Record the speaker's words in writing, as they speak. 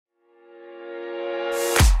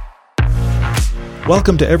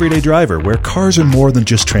Welcome to Everyday Driver, where cars are more than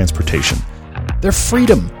just transportation. They're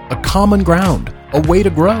freedom, a common ground, a way to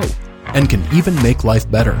grow, and can even make life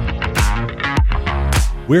better.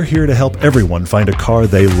 We're here to help everyone find a car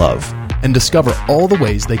they love. And discover all the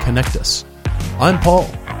ways they connect us. I'm Paul.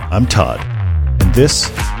 I'm Todd. And this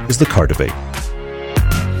is The Car Debate.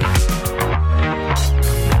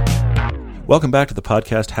 Welcome back to the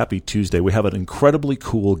podcast. Happy Tuesday. We have an incredibly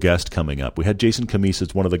cool guest coming up. We had Jason Cammisa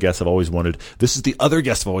as one of the guests I've always wanted. This is the other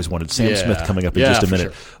guest I've always wanted, Sam Smith, coming up in just a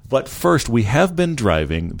minute. Sure. But first, we have been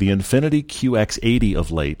driving the Infiniti QX80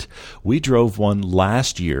 of late. We drove one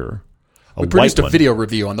last year. We produced a video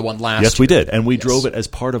review on the one last year. Yes, we did. And we drove it as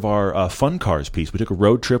part of our Fun Cars piece. We took a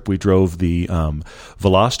road trip. We drove the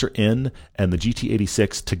Veloster N and the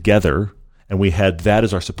GT86 together. And we had that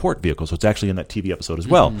as our support vehicle, so it's actually in that TV episode as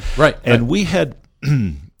well. Right. And we had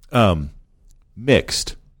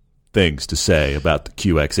mixed things to say about the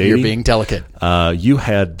QX80. You're being delicate. You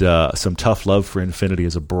had some tough love for Infiniti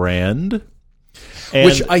as a brand. And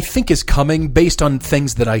which I think is coming based on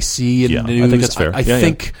things that I see in the news. I think that's fair. I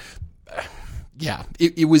think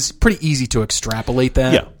it was pretty easy to extrapolate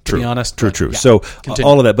that, to be honest. True. Yeah, so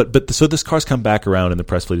all of that. But so this car's come back around in the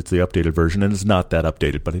press fleet. It's the updated version, and it's not that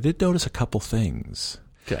updated. But I did notice a couple things.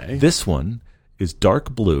 Okay. This one is dark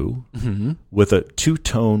blue with a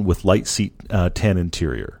two-tone with light seat tan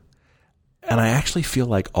interior. And I actually feel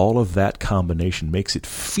like all of that combination makes it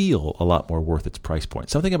feel a lot more worth its price point.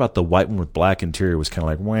 Something about the white one with black interior was kind of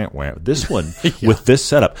like, wah, wah. This one with this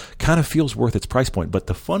setup kind of feels worth its price point. But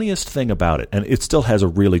the funniest thing about it, and it still has a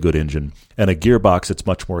really good engine and a gearbox that's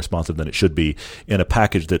much more responsive than it should be in a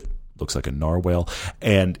package that looks like a narwhal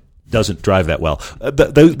and doesn't drive that well.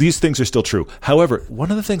 These things are still true. However, one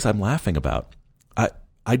of the things I'm laughing about,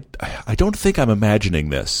 I don't think I'm imagining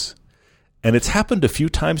this. And it's happened a few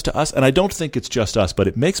times to us, and I don't think it's just us, but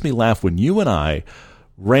it makes me laugh when you and I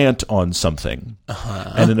rant on something,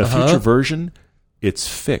 and in a future version, it's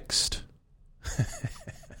fixed.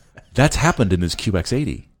 That's happened in this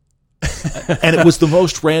QX80. And it was the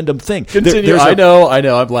most random thing. Continue. I know. I'm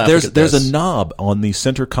laughing at this. There's a knob on the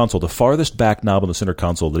center console, the farthest back knob on the center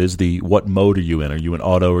console that is the what mode are you in? Are you in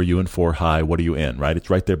auto? Are you in 4 high? What are you in, right? It's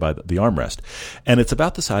right there by the armrest. And it's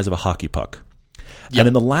about the size of a hockey puck. Yep. And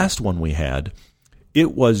in the last one we had,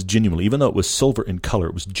 it was genuinely, even though it was silver in color,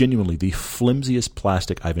 it was genuinely the flimsiest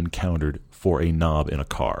plastic I've encountered for a knob in a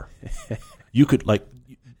car. You could,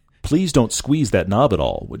 please don't squeeze that knob at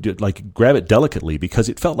all. Grab it delicately because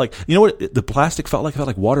it felt like, you know what the plastic felt like? It felt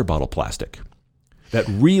like water bottle plastic. That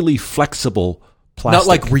really flexible plastic. Not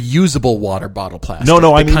like reusable water bottle plastic.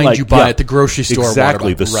 No, I mean kind you buy at the grocery store.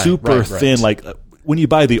 Exactly, the super thin, when you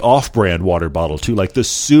buy the off-brand water bottle, too, like the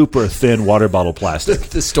super thin water bottle plastic.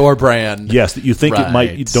 The store brand. Yes, you think it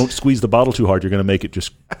might, you don't squeeze the bottle too hard, you're going to make it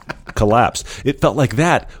just collapse. It felt like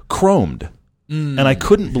that, chromed. And I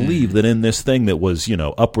couldn't believe that in this thing that was,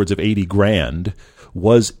 upwards of $80,000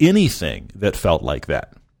 was anything that felt like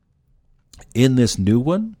that. In this new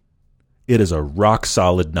one, it is a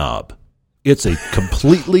rock-solid knob. It's a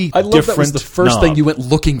completely different knob. I love that was the first thing you went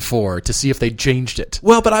looking for to see if they changed it.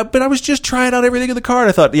 Well, but I was just trying out everything in the car, and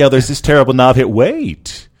I thought, there's this terrible knob hit.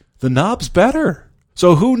 Wait, the knob's better.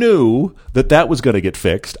 So who knew that was going to get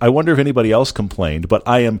fixed? I wonder if anybody else complained, but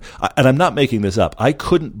and I'm not making this up. I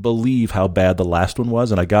couldn't believe how bad the last one was,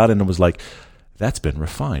 and I got in and was like, that's been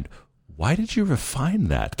refined. Why did you refine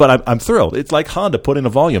that? But I'm thrilled. It's like Honda put in a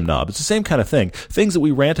volume knob. It's the same kind of thing. Things that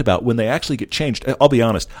we rant about when they actually get changed. I'll be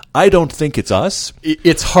honest. I don't think it's us.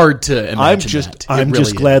 It's hard to imagine I'm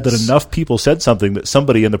just glad that enough people said something that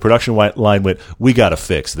somebody in the production line went, we got to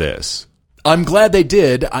fix this. I'm glad they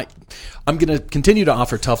did. I'm going to continue to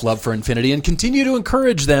offer tough love for Infiniti and continue to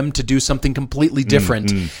encourage them to do something completely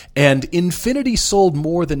different. And Infiniti sold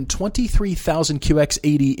more than 23,000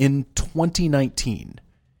 QX80 in 2019.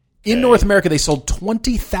 In North America, they sold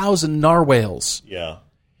 20,000 narwhals. Yeah.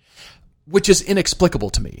 Which is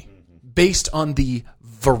inexplicable to me, based on the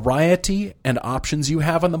variety and options you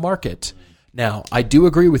have on the market. Now, I do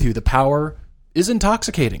agree with you. The power is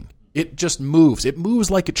intoxicating. It just moves. It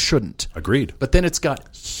moves like it shouldn't. Agreed. But then it's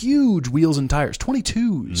got huge wheels and tires,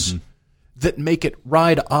 22s, that make it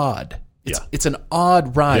ride odd. It's an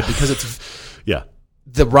odd ride because it's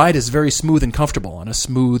the ride is very smooth and comfortable on a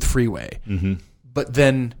smooth freeway. But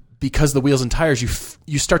then because the wheels and tires,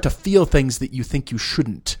 you start to feel things that you think you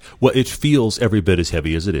shouldn't. Well, it feels every bit as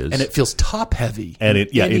heavy as it is, and it feels top heavy. And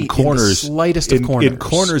in corners, in the slightest of corners. In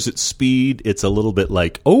corners at speed, it's a little bit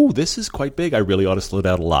like, oh, this is quite big. I really ought to slow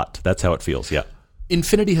down a lot. That's how it feels. Yeah.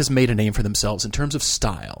 Infiniti has made a name for themselves in terms of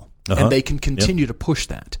style, and they can continue to push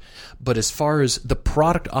that. But as far as the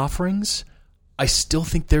product offerings, I still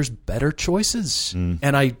think there's better choices.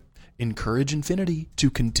 And I encourage Infiniti to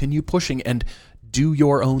continue pushing and do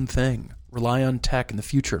your own thing. Rely on tech in the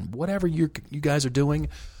future. And whatever you guys are doing,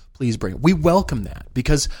 please bring it. We welcome that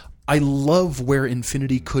because I love where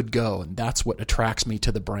Infiniti could go, and that's what attracts me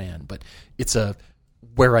to the brand. But it's a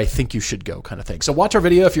where I think you should go kind of thing. So watch our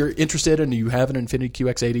video if you're interested and you have an Infiniti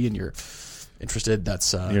QX80 and you're interested.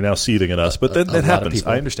 That's you're now seeding at us, but then that happens.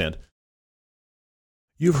 I understand.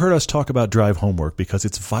 You've heard us talk about drive homework because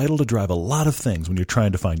it's vital to drive a lot of things when you're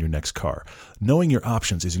trying to find your next car. Knowing your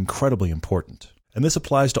options is incredibly important. And this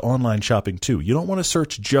applies to online shopping too. You don't want to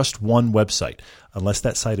search just one website unless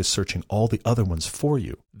that site is searching all the other ones for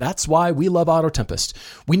you. That's why we love Auto Tempest.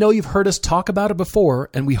 We know you've heard us talk about it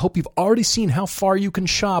before, and we hope you've already seen how far you can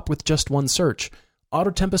shop with just one search.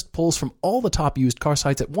 Auto Tempest pulls from all the top used car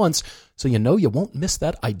sites at once, so you know you won't miss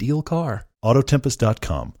that ideal car.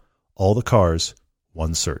 Autotempest.com. All the cars,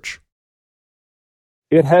 one search.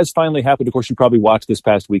 It has finally happened. Of course, you probably watched this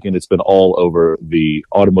past weekend. It's been all over the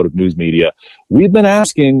automotive news media. We've been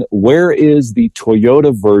asking, where is the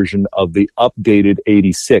Toyota version of the updated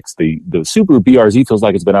 86? The Subaru BRZ feels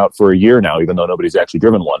like it's been out for a year now, even though nobody's actually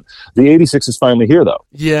driven one. The 86 is finally here, though.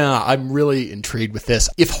 Yeah, I'm really intrigued with this.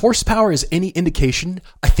 If horsepower is any indication,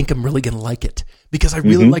 I think I'm really going to like it. Because I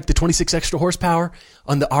really like the 26 extra horsepower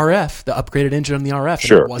on the RF, the upgraded engine on the RF.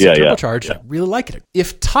 Sure. And it wasn't turbocharged. Yeah. I really like it.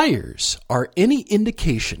 If tires are any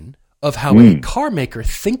indication of how a car maker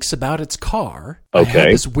thinks about its car, I had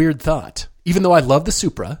this weird thought. Even though I love the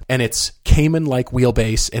Supra and its Cayman-like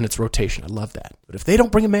wheelbase and its rotation, I love that. But if they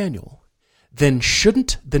don't bring a manual, then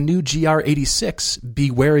shouldn't the new GR86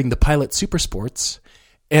 be wearing the Pilot Super Sports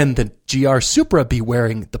and the GR Supra be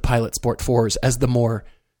wearing the Pilot Sport 4s as the more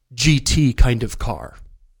GT kind of car?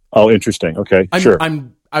 Oh, interesting. Okay, sure.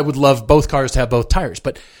 I would love both cars to have both tires,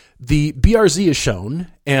 but the BRZ is shown,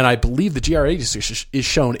 and I believe the GR86 is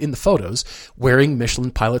shown in the photos wearing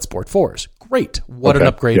Michelin Pilot Sport 4s. Great. What an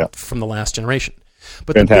upgrade from the last generation.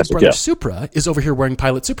 But fantastic, the Big Brother Supra is over here wearing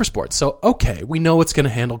Pilot Super Sports. So, okay, we know it's going to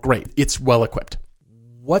handle great. It's well equipped.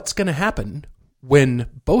 What's going to happen when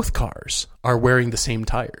both cars are wearing the same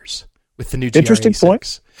tires with the new GR86? Interesting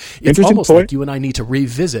point. It's almost like you and I need to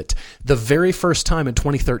revisit the very first time in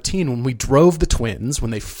 2013 when we drove the twins, when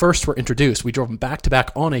they first were introduced. We drove them back to back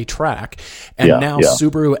on a track, and now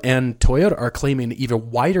Subaru and Toyota are claiming an even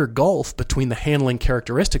wider gulf between the handling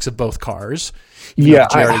characteristics of both cars. The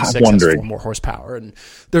GR86 has 4 more horsepower, and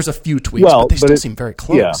there's a few tweaks, but they still seem very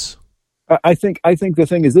close. Yeah. I think the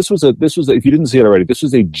thing is, this was if you didn't see it already, this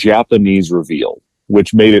was a Japanese reveal,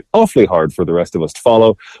 which made it awfully hard for the rest of us to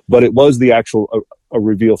follow. But it was the actual a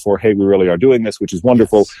reveal for, hey, we really are doing this, which is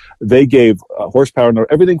wonderful. Yes. They gave horsepower and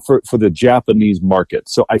everything for the Japanese market.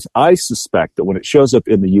 So I suspect that when it shows up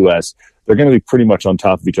in the U.S., they're going to be pretty much on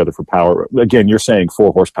top of each other for power. Again, you're saying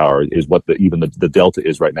 4 horsepower is what the Delta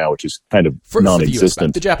is right now, which is kind of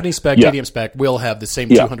non-existent. The Japanese spec, JDM spec, will have the same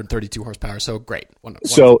 232 horsepower. So great.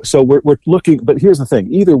 So we're looking, but here's the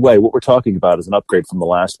thing. Either way, what we're talking about is an upgrade from the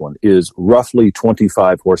last one is roughly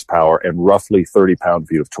 25 horsepower and roughly 30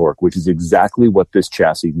 pound-feet of torque, which is exactly what this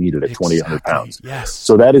chassis needed at 2,800 pounds. Yes.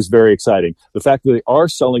 So that is very exciting. The fact that they are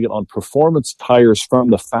selling it on performance tires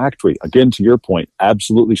from the factory, again, to your point,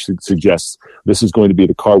 absolutely suggests this is going to be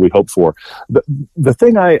the car we hope for. The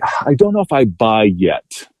thing I don't know if I buy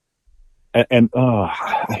yet, and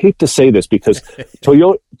I hate to say this because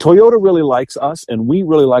Toyota really likes us, and we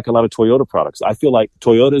really like a lot of Toyota products. I feel like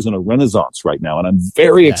Toyota is in a renaissance right now, and I'm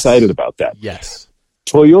very excited about that. Yes.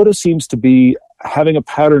 Toyota seems to be having a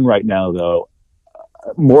pattern right now, though,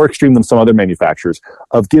 more extreme than some other manufacturers,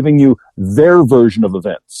 of giving you their version of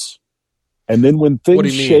events. And then when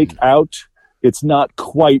things shake out, it's not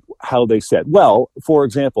quite how they said. Well, for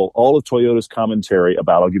example, all of Toyota's commentary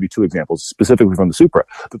about, I'll give you 2 examples, specifically from the Supra,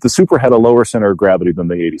 that the Supra had a lower center of gravity than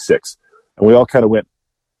the 86. And we all kind of went,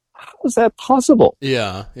 how is that possible?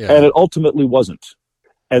 Yeah. And it ultimately wasn't.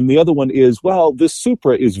 And the other one is, well, this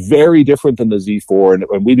Supra is very different than the Z4,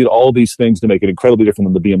 and we did all these things to make it incredibly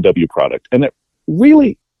different than the BMW product. And it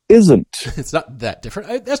really isn't. It's not that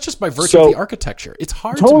different. That's just by virtue of the architecture. It's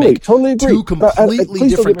hard to make agree. 2 completely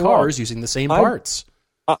different cars using the same parts.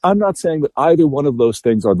 I'm not saying that either one of those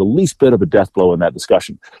things are the least bit of a death blow in that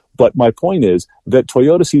discussion. But my point is that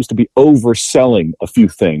Toyota seems to be overselling a few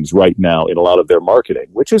things right now in a lot of their marketing,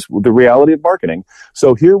 which is the reality of marketing.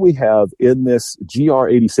 So here we have in this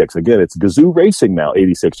GR86, again, it's Gazoo Racing now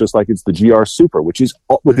 86, just like it's the GR Supra, which is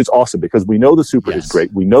awesome because we know the Supra is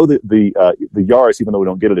great. We know that the Yaris, even though we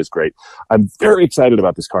don't get it, is great. I'm very excited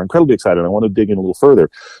about this car, incredibly excited. I want to dig in a little further.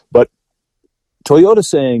 But Toyota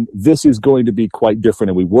saying this is going to be quite different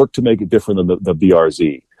and we work to make it different than the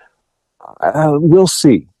BRZ. We'll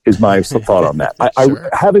see. Is my thought on that. Sure.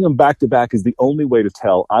 Having them back to back is the only way to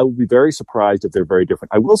tell. I would be very surprised if they're very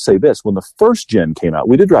different. I will say this: when the first gen came out,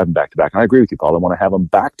 we did drive them back to back, and I agree with you, Paul. I want to have them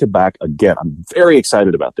back to back again. I'm very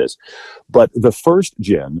excited about this. But the first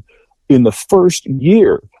gen, in the first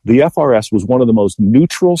year, the FRS was one of the most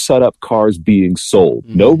neutral setup cars being sold.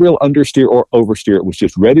 Mm-hmm. No real understeer or oversteer. It was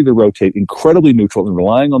just ready to rotate, incredibly neutral, and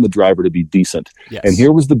relying on the driver to be decent. Yes. And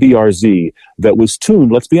here was the BRZ that was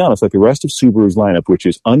tuned, let's be honest, like the rest of Subaru's lineup, which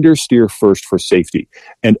is understeer first for safety.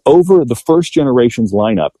 And over the first generation's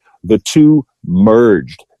lineup, the two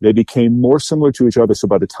merged. They became more similar to each other. So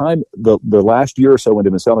by the time the last year or so when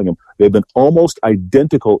they've been selling them, they've been almost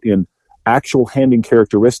identical in actual handling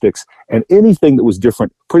characteristics, and anything that was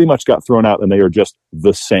different pretty much got thrown out, and they are just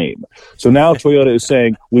the same. So now Toyota is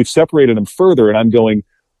saying, we've separated them further, and I'm going,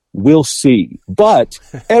 we'll see. But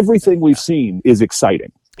everything we've seen is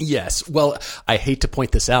exciting. Yes. Well, I hate to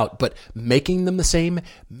point this out, but making them the same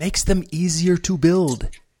makes them easier to build.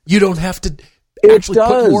 You don't have to actually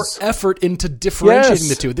put more effort into differentiating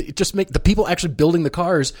the two. It just make the people actually building the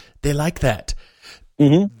cars, they like that.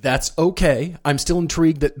 Mm-hmm. That's okay. I'm still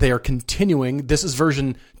intrigued that they are continuing. This is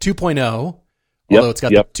version 2.0, although it's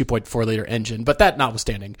got the 2.4 liter engine, but that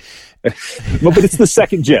notwithstanding. But it's the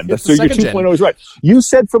second gen. So your 2.0 is right. You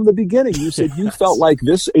said from the beginning, you felt like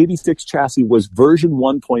this 86 chassis was version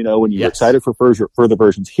 1.0 and you were excited for further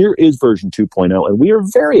versions. Here is version 2.0, and we are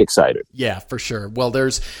very excited. Yeah, for sure. Well,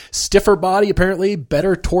 there's stiffer body, apparently,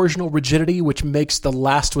 better torsional rigidity, which makes the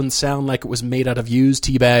last one sound like it was made out of used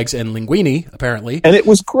tea bags and linguine, apparently. And it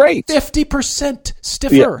was great. 50%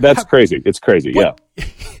 stiffer. Yeah, that's crazy. It's crazy, yeah.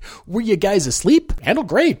 Were you guys asleep? Handled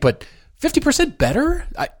great, but 50% better?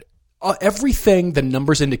 Everything the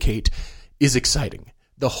numbers indicate is exciting.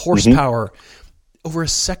 The horsepower over a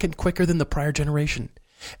second quicker than the prior generation.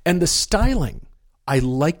 And the styling, I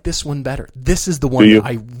like this one better. This is the one that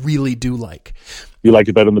I really do like. You like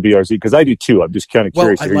it better than the BRZ? Because I do too. I'm just kind of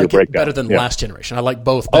curious to hear your breakdown. I like it better than last generation. I like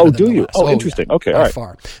both better than do you? Last. Oh, interesting. Yeah, okay, all right.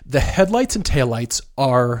 Far. The headlights and taillights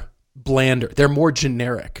are blander. They're more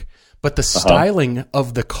generic. But the styling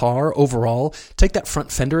of the car overall, take that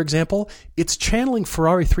front fender example, it's channeling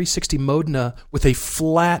Ferrari 360 Modena with a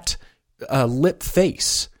flat lip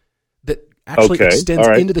face that actually extends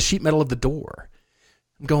into the sheet metal of the door.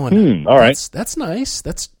 I'm going, all right. That's nice.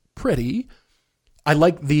 That's pretty. I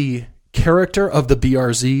like the character of the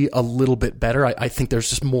BRZ a little bit better. I think there's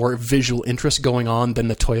just more visual interest going on than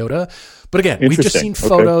the Toyota. But again, we've just seen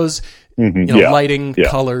photos, lighting,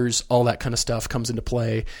 colors, all that kind of stuff comes into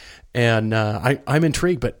play. And I'm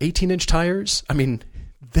intrigued, but 18-inch tires, I mean,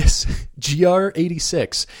 this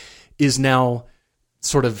GR86 is now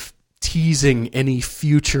sort of teasing any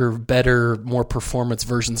future, better, more performance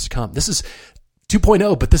versions to come. This is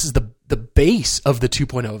 2.0, but this is the base of the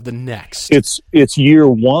 2.0 of the next. It's year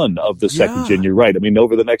one of the second gen. You're right. I mean,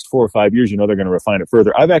 over the next 4 or 5 years, they're going to refine it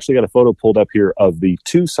further. I've actually got a photo pulled up here of the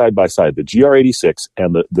two side by side, the GR86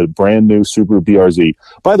 and the brand new Subaru BRZ.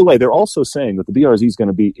 By the way, they're also saying that the BRZ is going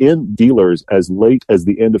to be in dealers as late as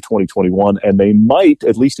the end of 2021, and they might,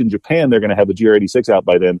 at least in Japan, they're going to have the GR86 out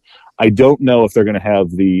by then. I don't know if they're going to have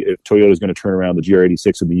if Toyota's going to turn around the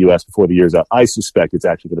GR86 in the U.S. before the year's out. I suspect it's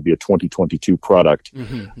actually going to be a 2022 product.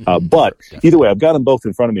 But either way, I've got them both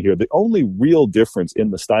in front of me here. The only real difference in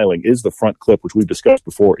the styling is the front clip, which we've discussed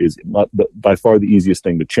before, is by far the easiest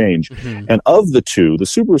thing to change. And of the two, the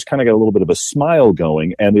Subaru's kind of got a little bit of a smile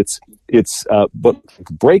going, and but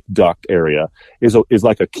brake duct area is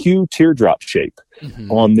like a Q teardrop shape.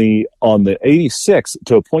 On the 86,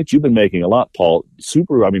 to a point you've been making a lot, Paul,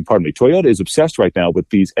 Toyota is obsessed right now with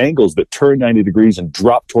these angles that turn 90 degrees and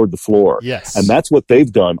drop toward the floor. Yes. And that's what they've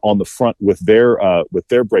done on the front with their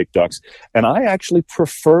brake ducts. And I actually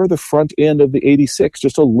prefer the front end of the 86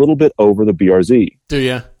 just a little bit over the BRZ. Do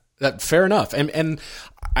you? Fair enough. And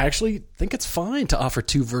I actually think it's fine to offer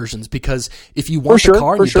two versions, because if you want the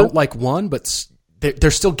car and you don't like one, but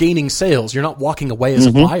they're still gaining sales, you're not walking away as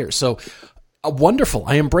a buyer. So wonderful.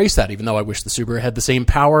 I embrace that, even though I wish the Subaru had the same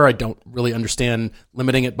power. I don't really understand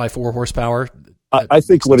limiting it by 4 horsepower. I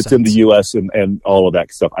think when it's in the U.S. and all of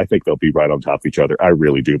that stuff, I think they'll be right on top of each other. I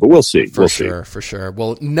really do, but we'll see. For sure.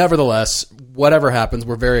 Well, nevertheless, whatever happens,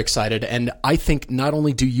 we're very excited. And I think not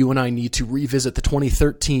only do you and I need to revisit the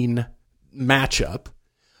 2013 matchup,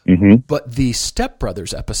 but the Step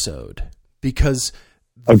Brothers episode, because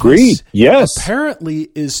agreed. Yes, apparently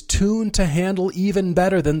is tuned to handle even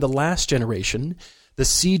better than the last generation. The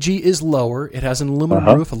CG is lower. It has an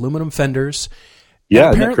aluminum roof, aluminum fenders.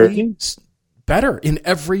 Yeah, apparently better in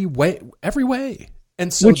every way.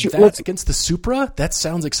 And so against the Supra, that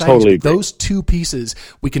sounds exciting. Totally agree. Those two pieces,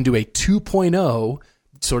 we can do a 2.0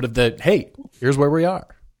 sort of hey, here's where we are.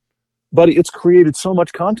 Buddy, it's created so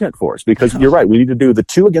much content for us because you're right. We need to do the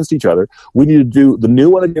two against each other. We need to do the new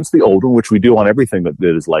one against the old one, which we do on everything that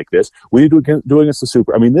is like this. We need to do against the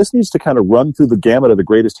Super. I mean, this needs to kind of run through the gamut of the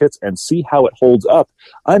greatest hits and see how it holds up.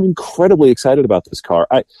 I'm incredibly excited about this car.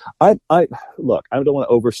 I look, I don't want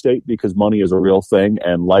to overstate because money is a real thing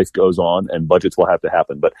and life goes on and budgets will have to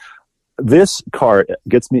happen. But this car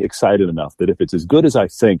gets me excited enough that if it's as good as I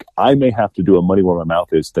think, I may have to do a money where my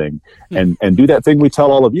mouth is thing and do that thing we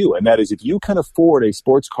tell all of you. And that is, if you can afford a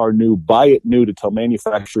sports car new, buy it new to tell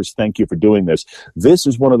manufacturers, thank you for doing this. This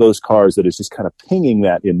is one of those cars that is just kind of pinging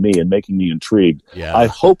that in me and making me intrigued. Yeah. I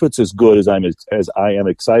hope it's as good as I am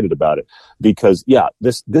excited about it because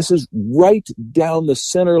this is right down the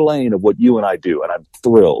center lane of what you and I do. And I'm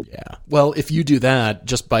thrilled. Yeah. Well, if you do that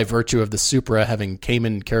just by virtue of the Supra having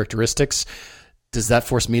Cayman characteristics, does that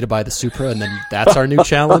force me to buy the Supra and then that's our new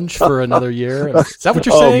challenge for another year? Is that what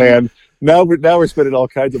you're saying? Oh man, now we're spending all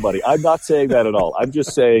kinds of money. I'm not saying that at all. I'm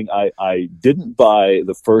just saying I didn't buy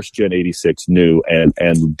the first Gen 86 new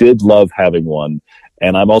and did love having one.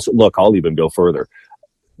 And I'm also, look, I'll even go further.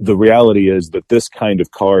 The reality is that this kind of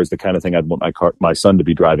car is the kind of thing I'd want my son to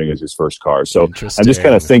be driving as his first car. So I'm just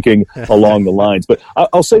kind of thinking along the lines. But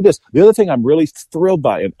I'll say this. The other thing I'm really thrilled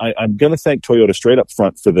by, and I'm going to thank Toyota straight up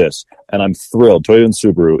front for this, and I'm thrilled. Toyota and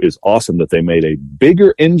Subaru is awesome that they made a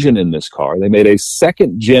bigger engine in this car. They made a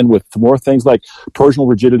second gen with more things like torsional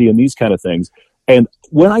rigidity and these kind of things. And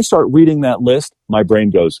when I start reading that list, my brain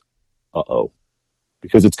goes, uh-oh,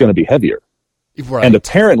 because it's going to be heavier. Right. And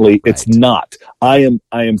apparently it's not. I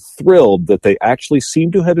am thrilled that they actually seem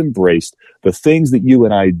to have embraced the things that you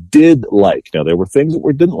and I did like. Now, there were things that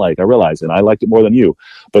we didn't like, I realize, and I liked it more than you.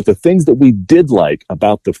 But the things that we did like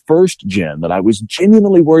about the first gen that I was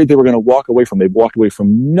genuinely worried they were going to walk away from, they've walked away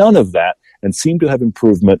from none of that and seem to have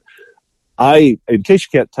improvement. In case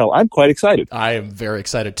you can't tell, I'm quite excited. I am very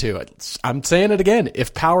excited too. I'm saying it again.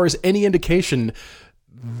 If power is any indication,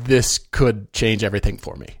 this could change everything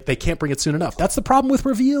for me. They can't bring it soon enough. That's the problem with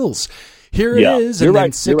reveals. Here it is, and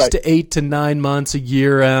then 6 to 8 to 9 months, a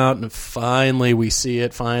year out, and finally we see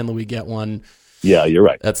it. Finally we get one. Yeah, you're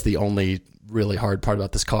right. That's the only really hard part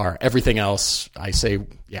about this car. Everything else, I say,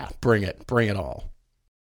 yeah, bring it all.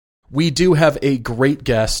 We do have a great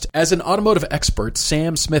guest. As an automotive expert,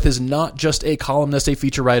 Sam Smith is not just a columnist, a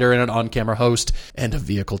feature writer, and an on-camera host, and a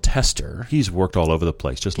vehicle tester. He's worked all over the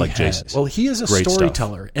place, just like Jason. Well, he is a great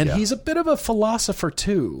storyteller, and he's a bit of a philosopher,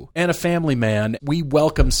 too, and a family man. We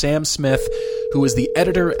welcome Sam Smith, who is the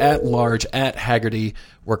editor-at-large at Hagerty.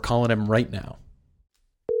 We're calling him right now.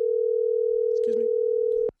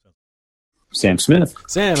 Sam Smith.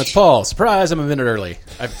 Sam, it's Paul. Surprise, I'm a minute early.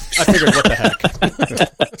 I figured, what the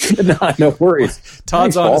heck. No worries.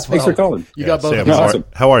 Todd's Thanks, on Paul. as well. Thanks for calling. You got both Sam, of us. Awesome.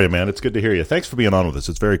 How are you, man? It's good to hear you. Thanks for being on with us.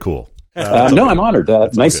 It's very cool. No, I'm honored.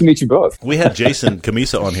 Nice to meet you both. We had Jason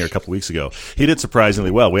Camisa on here a couple weeks ago. He did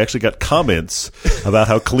surprisingly well. We actually got comments about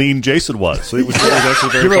how clean Jason was. So it was actually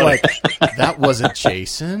very funny. You were like, that wasn't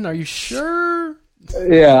Jason. Are you sure?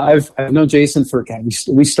 Yeah, I've known Jason for,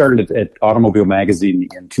 we started at Automobile Magazine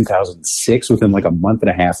in 2006 within like a month and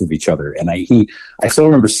a half of each other. And I still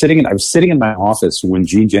remember I was sitting in my office when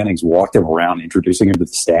Gene Jennings walked him around introducing him to the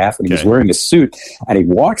staff, and he was wearing a suit, and he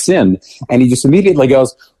walks in and he just immediately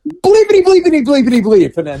goes, bleepity, bleepity, bleepity,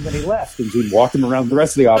 bleep. And then he left, and Gene walked him around the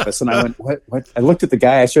rest of the office. And I went, what? I looked at the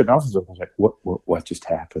guy I shared an office with. I was like, what just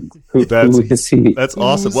happened? Who is he? That's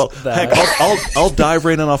awesome. Well, heck, I'll dive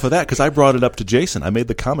right in off of that because I brought it up to Jason. I made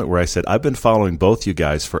the comment where I said, I've been following both you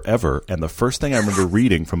guys forever. And the first thing I remember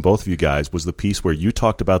reading from both of you guys was the piece where you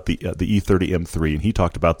talked about the E30 M3 and he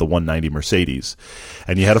talked about the 190 Mercedes.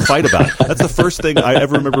 And you had a fight about it. That's the first thing I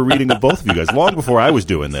ever remember reading of both of you guys, long before I was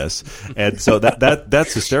doing this. And so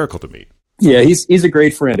that's hysterical to me. Yeah, he's a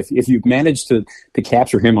great friend. If you've managed to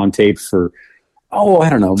capture him on tape for, I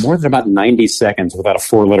don't know, more than about 90 seconds without a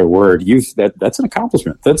 4-letter word, that's an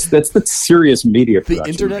accomplishment. That's serious media production. The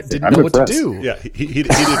internet didn't know what to do. Yeah, he did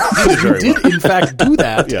very well. In fact, do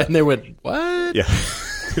that. Yeah. And they went, what? Yeah.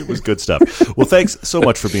 It was good stuff. Well, thanks so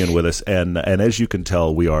much for being with us. And as you can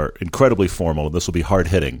tell, we are incredibly formal, and this will be hard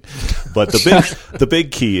hitting. But the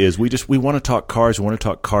big key is we want to talk cars, we want to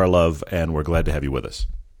talk car love, and we're glad to have you with us.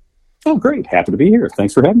 Oh, great! Happy to be here.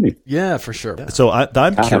 Thanks for having me. Yeah, for sure. So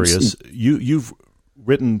I'm curious. You've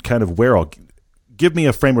written kind of where all. Give me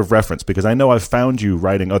a frame of reference because I know I've found you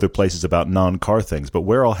writing other places about non-car things, but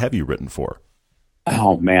where all have you written for?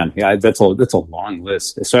 Oh man, yeah, that's a long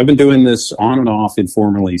list. So I've been doing this on and off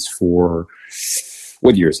informally for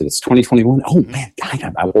what year is it? It's 2021. Oh man,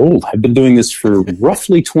 God, I'm old. I've been doing this for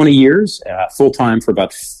roughly 20 years, full time for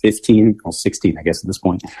about 16, I guess at this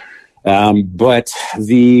point. But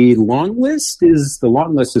the long list is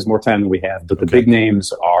more time than we have. But the big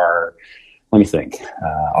names are, let me think,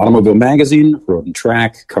 Automobile Magazine, Road and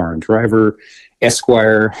Track, Car and Driver,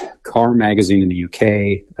 Esquire, Car Magazine in the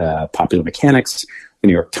UK, Popular Mechanics, the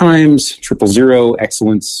New York Times, 000,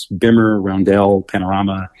 Excellence, Bimmer, Roundel,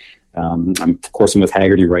 Panorama. I'm with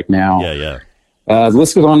Hagerty right now. Yeah. The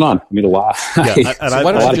list goes on and on. I mean, a lot. Yeah, so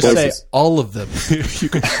why don't you just say all of them?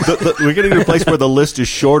 We're getting to a place where the list is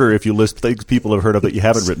shorter if you list things people have heard of that you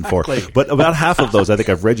haven't written for. But about half of those I think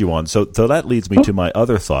I've read you on. So that leads me to my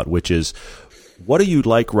other thought, which is, what do you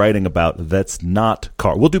like writing about that's not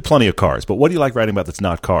car? We'll do plenty of cars, but what do you like writing about that's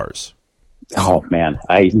not cars? Oh, man.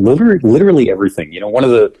 I literally everything. One of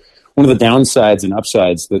the downsides and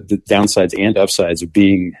upsides, the downsides and upsides of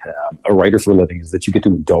being a writer for a living is that you get to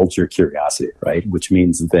indulge your curiosity, right? Which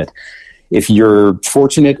means that if you're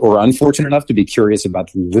fortunate or unfortunate enough to be curious about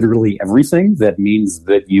literally everything, that means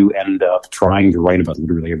that you end up trying to write about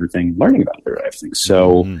literally everything, learning about literally everything.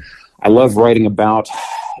 So I love writing about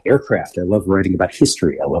aircraft. I love writing about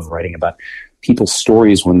history. I love writing about people's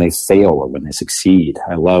stories when they fail or when they succeed.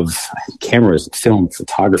 I love cameras, film,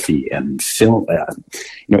 photography, and film.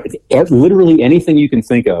 Literally anything you can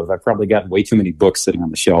think of. I've probably got way too many books sitting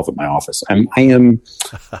on the shelf at my office. I am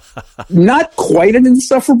not quite an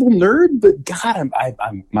insufferable nerd, but God,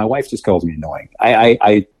 my wife just calls me annoying.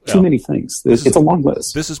 Too many things. It's a long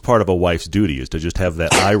list. This is part of a wife's duty, is to just have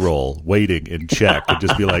that eye roll waiting in check and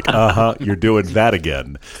just be like, you're doing that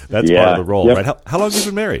again. That's part of the role, right? How long have you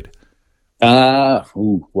been married?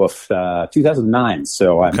 2009.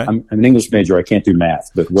 So I'm an English major. I can't do math,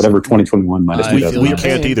 but whatever 2021 minus 2009. We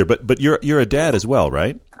can't either. But you're a dad as well,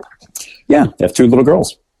 right? Yeah, I have two little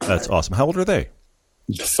girls. That's awesome. How old are they?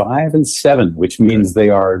 5 and 7, which means they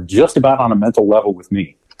are just about on a mental level with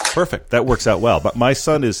me. Perfect. That works out well. But my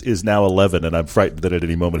son is now 11, and I'm frightened that at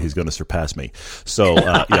any moment he's going to surpass me. So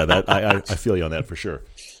I feel you on that for sure.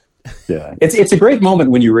 Yeah, it's a great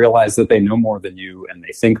moment when you realize that they know more than you and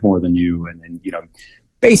they think more than you, and then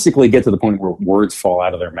basically get to the point where words fall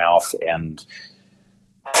out of their mouth and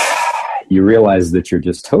you realize that you're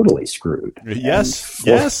just totally screwed. Yes.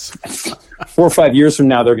 4 or 5 years from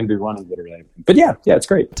now, they're going to be running literally. But yeah, it's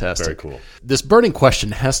great. Fantastic. Very cool. This burning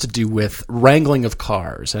question has to do with wrangling of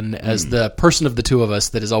cars. And as the person of the two of us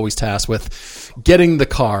that is always tasked with getting the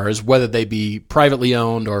cars, whether they be privately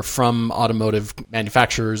owned or from automotive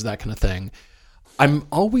manufacturers, that kind of thing, I'm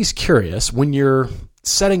always curious when you're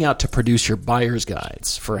setting out to produce your buyer's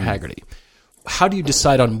guides for Hagerty, how do you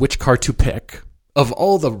decide on which car to pick? Of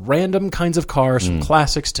all the random kinds of cars, from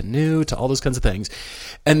classics to new to all those kinds of things.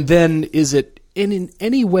 And then is it in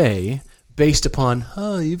any way based upon,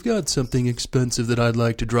 you've got something expensive that I'd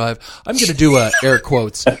like to drive. I'm going to do a, air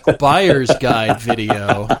quotes, buyer's guide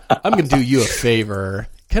video. I'm going to do you a favor.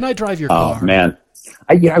 Can I drive your car? Oh, man.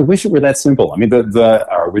 I wish it were that simple. I mean,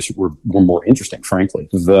 I wish it were more interesting, frankly.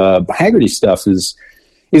 The Hagerty stuff is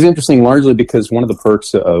interesting largely because one of the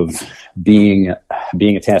perks of being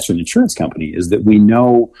attached to an insurance company is that we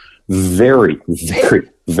know very, very,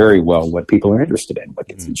 very well what people are interested in, what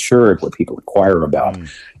gets insured, what people inquire about,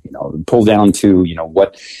 pull down to,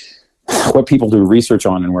 what people do research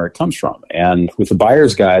on and where it comes from. And with the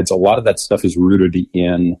buyer's guides, a lot of that stuff is rooted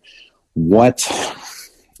in what...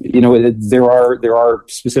 there are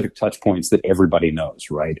specific touch points that everybody knows,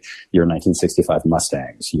 right? Your 1965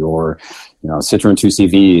 Mustangs, your Citroen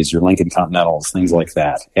 2CVs, your Lincoln Continentals, things like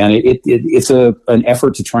that. And it's an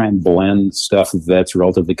effort to try and blend stuff that's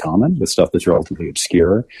relatively common with stuff that's relatively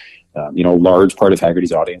obscure. A large part of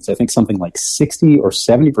Hagerty's audience, I think something like 60 or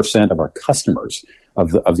 70% of our customers,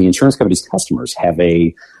 of the insurance company's customers, have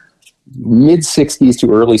a mid-60s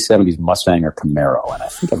to early 70s Mustang or Camaro, and I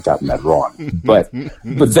think I've gotten that wrong. But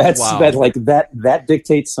that's that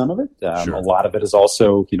dictates some of it. Sure. A lot of it is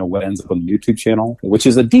also what ends up on the YouTube channel, which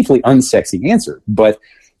is a deeply unsexy answer, but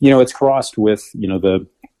it's crossed with the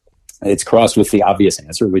obvious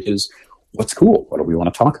answer, which is what's cool, what do we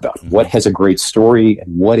want to talk about, what has a great story,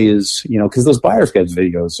 and what is because those buyer's guides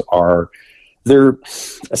videos they're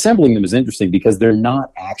assembling them is interesting because they're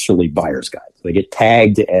not actually buyer's guides. They get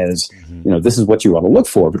tagged as, this is what you ought to look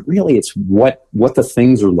for, but really it's what the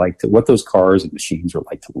things are like, what those cars and machines are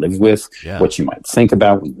like to live with, what you might think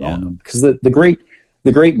about when you own them. Because the great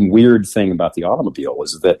and weird thing about the automobile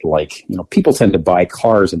is that people tend to buy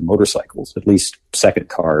cars and motorcycles, at least second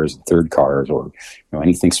cars, third cars, or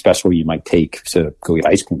anything special you might take to go get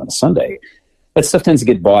ice cream on a Sunday. That stuff tends to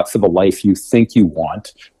get bought for the life you think you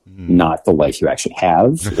want, not the life you actually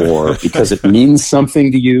have, or because it means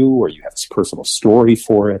something to you, or you have a personal story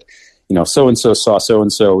for it. so-and-so saw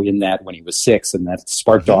so-and-so in that when he was 6, and that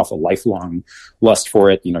sparked off a lifelong lust for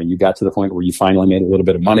it. You got to the point where you finally made a little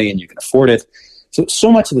bit of money and you can afford it.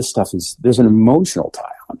 So much of this stuff there's an emotional tie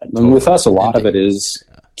on it. And with us, a lot of it is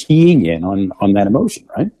keying in on that emotion,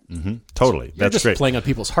 right? Mm-hmm. Totally. You're just playing on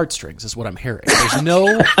people's heartstrings is what I'm hearing. There's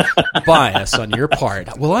no bias on your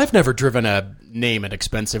part. Well, I've never driven a name an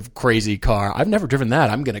expensive, crazy car. I've never driven that.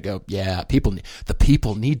 I'm going to go, yeah, the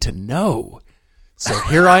people need to know. So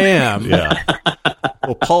here I am. Yeah.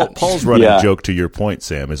 Well, Paul's running joke to your point,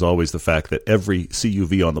 Sam, is always the fact that every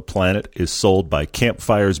CUV on the planet is sold by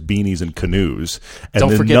campfires, beanies, and canoes. And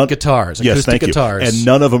don't forget guitars, acoustic guitars. And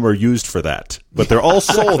none of them are used for that. But they're all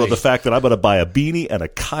sold on the fact that I'm going to buy a beanie and a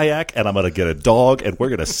kayak, and I'm going to get a dog, and we're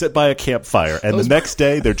going to sit by a campfire. And the next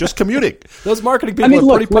day, they're just commuting. Those marketing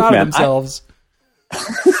people are pretty proud of themselves.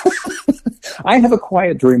 I have a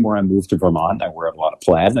quiet dream where I move to Vermont. I wear a lot of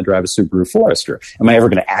plaid and I drive a Subaru Forester. Am I ever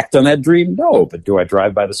going to act on that dream? No. But do I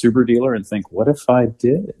drive by the Subaru dealer and think, what if I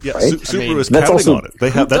did? Yeah, right? Subaru is counting on it.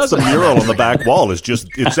 That's the mural on the back wall.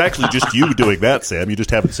 It's actually just you doing that, Sam. You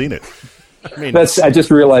just haven't seen it. I just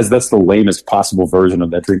realized that's the lamest possible version of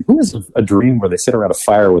that dream. Who has a dream where they sit around a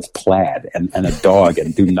fire with plaid and a dog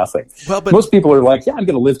and do nothing? Well, but most people are like, yeah, I'm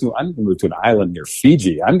going to move to an island near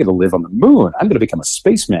Fiji. I'm going to live on the moon. I'm going to become a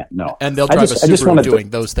spaceman. No. And they'll drive a Subaru doing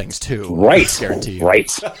those things too. Right. I guarantee you.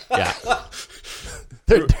 Right. Yeah.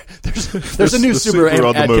 There's a new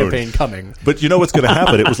Subaru ad campaign coming. But you know what's going to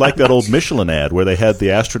happen? It was like that old Michelin ad where they had the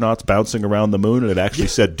astronauts bouncing around the moon, and it actually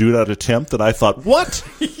said, do not attempt. And I thought, what?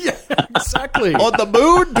 Yeah, exactly. On the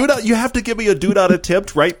moon? You have to give me a do not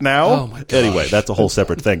attempt right now? Oh, my gosh. Anyway, that's a whole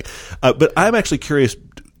separate thing. But I'm actually curious,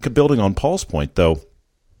 building on Paul's point, though,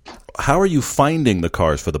 how are you finding the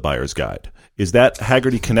cars for the buyer's guide? Is that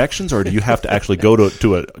Haggerty Connections, or do you have to actually go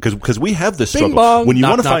to a because we have this struggle bong, when you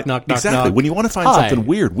want to knock, find knock, exactly knock. When you want to find something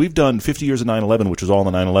weird? We've done 50 years of 911, which is all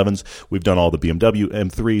the 911s. We've done all the BMW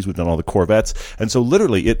M3s. We've done all the Corvettes, and so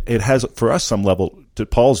literally it has for us some level, to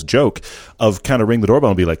Paul's joke, of kind of ring the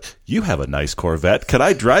doorbell and be like, "You have a nice Corvette. Could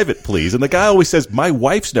I drive it, please?" And the guy always says, "My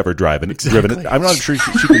wife's never driven it. I'm not sure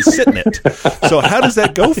she can sit in it." So how does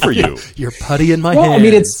that go for you? You're putty in my hands. I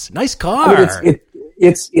mean, it's nice car.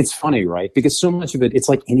 It's funny, right? Because so much of it's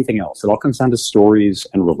like anything else. It all comes down to stories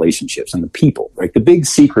and relationships and the people, right? The big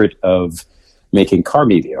secret of making car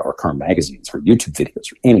media or car magazines or YouTube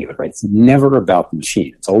videos or any of it, right? It's never about the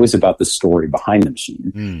machine. It's always about the story behind the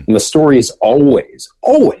machine. And the story is always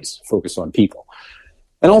focused on people.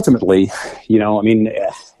 And ultimately,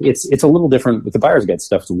 it's a little different with the buyer's guide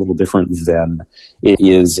stuff. It's a little different than it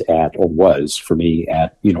is at, or was for me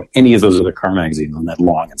at, any of those other car magazines on that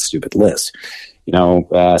long and stupid list.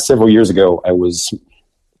 Several years ago, I was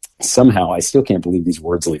somehow, I still can't believe these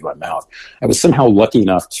words leave my mouth. I was somehow lucky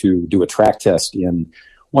enough to do a track test in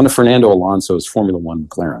one of Fernando Alonso's Formula One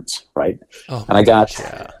McLarens, right? Oh, and I got,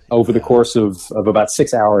 over the course of about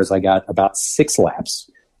 6 hours, I got about 6 laps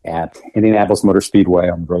at Indianapolis Motor Speedway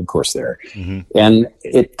on the road course there. Mm-hmm. And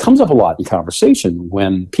it comes up a lot in conversation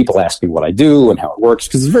when people ask me what I do and how it works,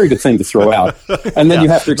 because it's a very good thing to throw out. And then you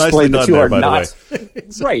have to explain that you are not,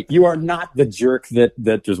 right, you are not the jerk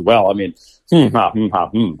that just,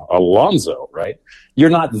 Alonso, right? You're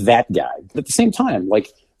not that guy. But at the same time,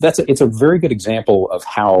 it's a very good example of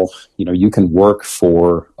how, you can work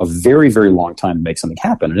for a very, very long time to make something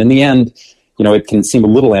happen. And in the end, it can seem a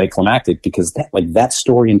little anticlimactic because that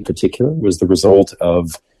story in particular was the result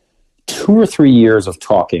of 2 or 3 years of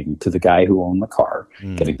talking to the guy who owned the car,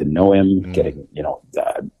 getting to know him, getting,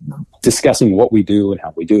 discussing what we do and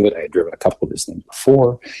how we do it. I had driven a couple of his things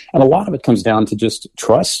before. And a lot of it comes down to just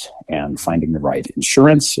trust and finding the right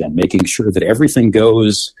insurance and making sure that everything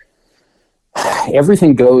goes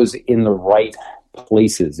in the right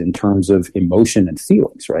places in terms of emotion and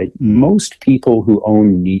feelings, right? Most people who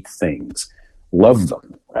own neat things love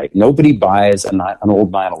them, right? Nobody buys an old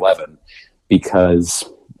 911 because,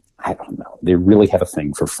 I don't know, they really have a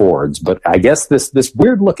thing for Fords. But I guess this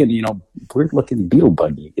weird looking Beetle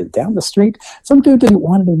buggy down the street, some dude didn't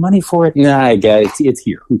want any money for it. Nah, guys, it's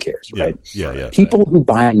here. Who cares, right? Yeah. People who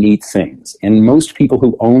buy neat things, and most people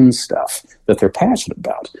who own stuff that they're passionate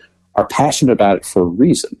about, are passionate about it for a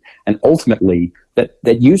reason. And ultimately,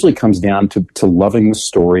 that usually comes down to loving the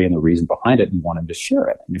story and the reason behind it and wanting to share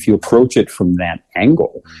it. And if you approach it from that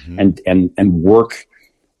angle and work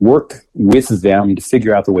with them to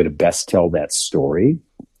figure out the way to best tell that story.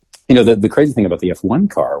 The crazy thing about the F1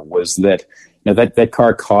 car was that, that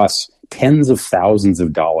car costs tens of thousands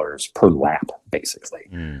of dollars per lap, basically.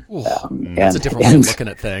 That's a different way of looking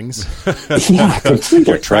at things. Yeah,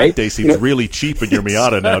 completely. Your track day seems really cheap in your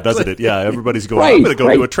Miata now, doesn't it? Yeah, everybody's going, I'm going to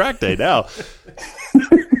go do a track day now.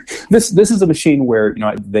 this is a machine where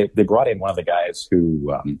they brought in one of the guys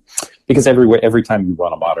who because every time you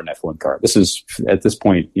run a modern F1 car, this is at this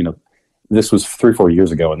point this was 3-4 years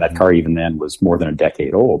ago, and that car even then was more than a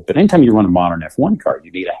decade old. But anytime you run a modern F1 car, you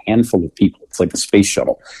need a handful of people. It's like the space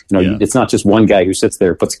shuttle. It's not just one guy who sits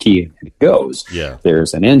there, puts a key in, and it goes. Yeah.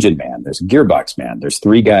 There's an engine man. There's a gearbox man. There's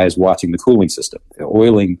 3 guys watching the cooling system. The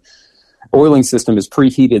oiling system is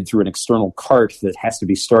preheated through an external cart that has to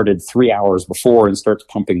be started 3 hours before and starts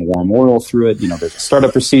pumping warm oil through it. There's a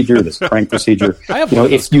startup procedure, there's a crank procedure. I have one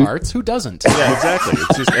of those carts. Who doesn't? Yeah, exactly.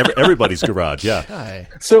 It's just everybody's garage. Yeah. Hi.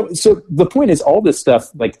 So the point is, all this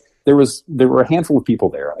stuff, like there were a handful of people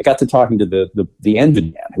there. I got to talking to the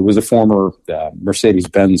engine man, who was a former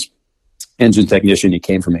Mercedes-Benz engine technician. He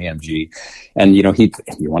came from AMG, and you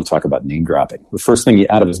want to talk about name dropping. The first thing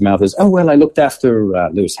out of his mouth is, "Oh well, I looked after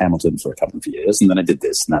Lewis Hamilton for a couple of years, and then I did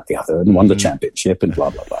this and that, the other, and won the championship, and blah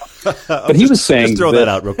blah blah." But he was saying, just throw that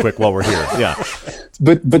out real quick while we're here. Yeah.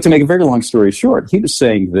 But to make a very long story short, he was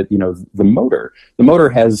saying that the motor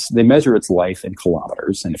they measure its life in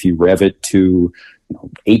kilometers, and if you rev it to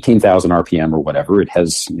 18,000 RPM or whatever, it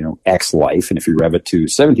has, X life. And if you rev it to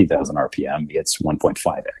 17,000 RPM, it's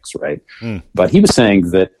 1.5X, right? But he was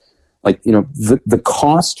saying that, the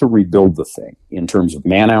cost to rebuild the thing in terms of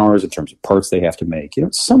man hours, in terms of parts they have to make,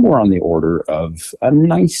 it's somewhere on the order of a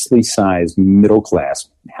nicely sized middle-class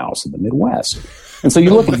house in the Midwest. And so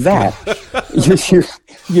you look at that,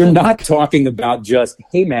 you're not talking about just,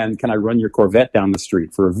 hey man, can I run your Corvette down the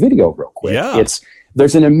street for a video real quick? Yeah.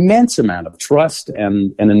 There's an immense amount of trust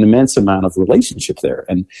and an immense amount of relationship there.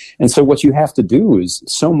 And so what you have to do is,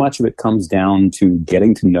 so much of it comes down to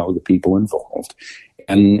getting to know the people involved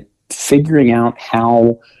and figuring out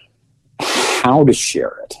how to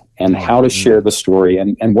share it and how to share the story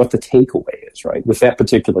and what the takeaway is, right? With that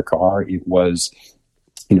particular car, it was,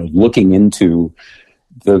 looking into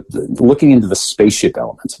the spaceship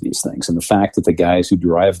elements of these things and the fact that the guys who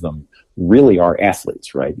drive them really are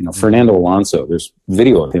athletes, right? Fernando Alonso, there's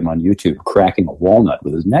video of him on YouTube cracking a walnut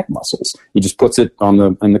with his neck muscles. He just puts it on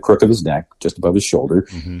the crook of his neck, just above his shoulder,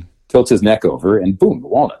 tilts his neck over, and boom, the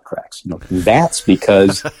walnut cracks. That's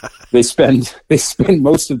because they spend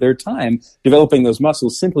most of their time developing those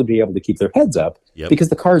muscles simply to be able to keep their heads up, because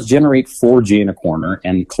the cars generate 4G in a corner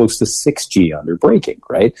and close to 6G under braking,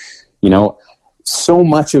 right? So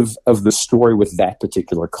much of the story with that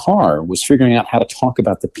particular car was figuring out how to talk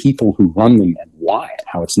about the people who run them and why,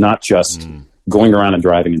 how it's not just going around and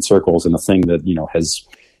driving in circles in a thing that,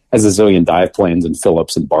 has a zillion dive planes and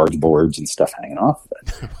Phillips and barge boards and stuff hanging off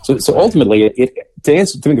of it. So ultimately,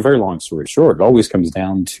 to make a very long story short, it always comes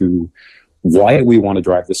down to why we want to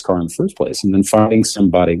drive this car in the first place, and then finding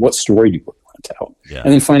somebody, what story do you want to tell? Yeah.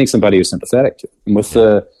 And then finding somebody who's sympathetic to it. And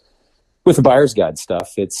with the buyer's guide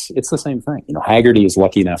stuff, it's the same thing. Hagerty is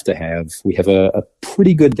lucky enough to we have a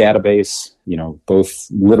pretty good database, both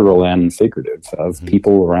literal and figurative, of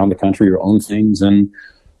people around the country who own things and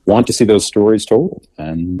want to see those stories told.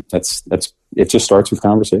 And it just starts with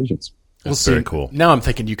conversations. That's very cool. Now I'm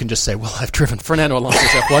thinking you can just say, well, I've driven Fernando Alonso's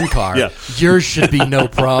F1 car. Yeah. Yours should be no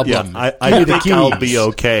problem. Yeah, I think I'll be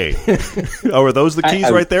okay. Oh, are those the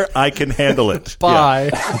keys right there? I can handle it.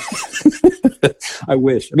 Bye. Yeah. I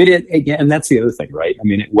wish. I mean, and that's the other thing, right? I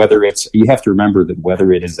mean, you have to remember that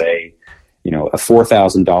whether it is a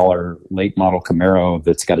 $4,000 late model Camaro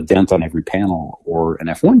that's got a dent on every panel or an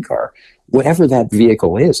F1 car, whatever that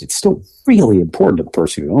vehicle is, it's still really important to the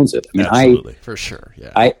person who owns it. I mean, absolutely. For sure.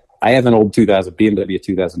 Yeah. I have an old BMW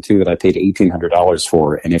 2002 that I paid $1,800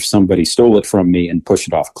 for, and if somebody stole it from me and pushed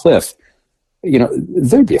it off a cliff,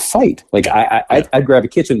 there'd be a fight. Like I'd grab a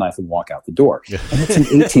kitchen knife and walk out the door. Yeah. And it's an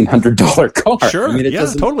 $1,800 car. Sure. I mean,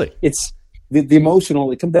 totally. It's the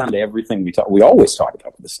emotional. It comes down to everything we always talk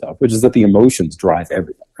about with this stuff, which is that the emotions drive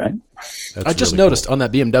everything, right? I just noticed on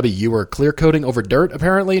that BMW you were clear coating over dirt,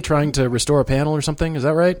 apparently trying to restore a panel or something. Is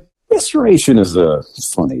that right? Restoration is a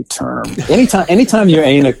funny term. Anytime you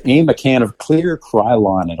aim a can of clear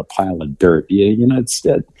Krylon at a pile of dirt,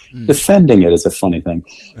 defending it is a funny thing.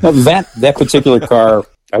 Now, that particular car,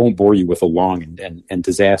 I won't bore you with a long and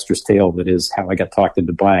disastrous tale that is how I got talked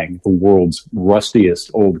into buying the world's rustiest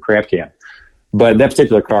old crap can. But that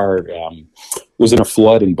particular car was in a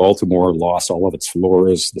flood in Baltimore, lost all of its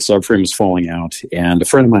floors, the subframe was falling out, and a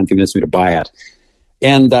friend of mine convinced me to buy it.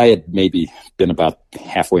 And I had maybe been about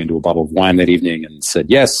halfway into a bottle of wine that evening and said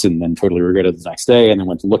yes, and then totally regretted it the next day, and then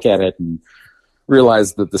went to look at it and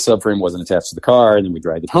realized that the subframe wasn't attached to the car, and then we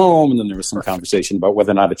dragged it home, and then there was some conversation about whether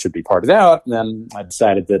or not it should be parted out, and then I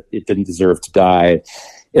decided that it didn't deserve to die.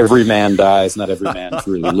 every man dies, not every man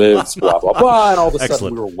truly lives, blah blah blah. And all of a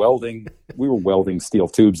sudden, we were welding steel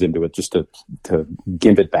tubes into it just to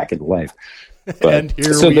gimp it back into life. But, and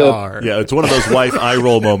here we are. Yeah, it's one of those wife eye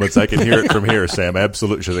roll moments. I can hear it from here, Sam.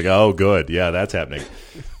 Absolutely. She's like, oh, good. Yeah, that's happening.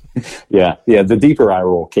 Yeah. The deeper eye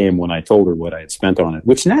roll came when I told her what I had spent on it,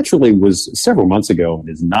 which naturally was several months ago and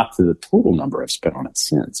is not the total number I've spent on it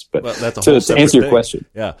since. But that's a to answer your thing. question,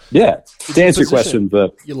 yeah. To answer your question,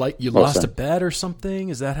 you lost a bet or something?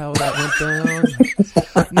 Is that how that went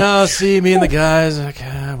down? No, see, me and the guys.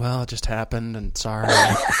 Okay, well, it just happened, and sorry.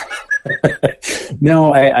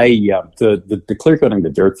 No, the clear coating the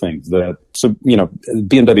dirt thing.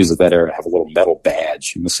 BMWs of that era have a little metal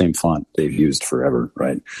badge in the same font they've used forever,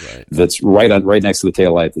 right? That's right next to the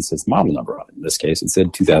taillight that says model number on it. In this case, it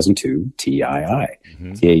said 2002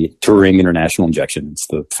 TII, Touring International Injection. It's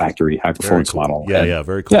the factory high performance model. Yeah,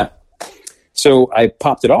 very cool. Yeah. So I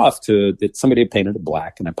popped it off somebody had painted it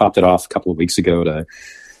black, and I popped it off a couple of weeks ago to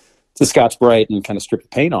Scotch-Brite and kind of strip the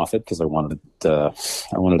paint off it because I wanted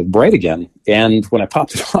it bright again. And when I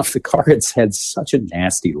popped it off, the car had such a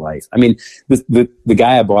nasty life. I mean, the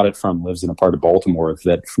guy I bought it from lives in a part of Baltimore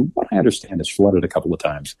that, from what I understand, is flooded a couple of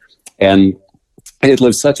times. And it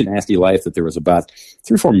lived such a nasty life that there was about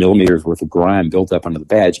 3 or 4 millimeters worth of grime built up under the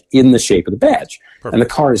badge in the shape of the badge. Perfect. And the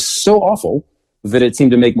car is so awful that it seemed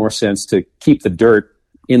to make more sense to keep the dirt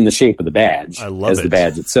in the shape of the badge the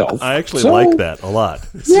badge itself. I actually like that a lot.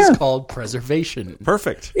 This is called preservation.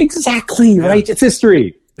 Perfect. Exactly, right? It's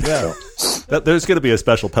history. Yeah. There's going to be a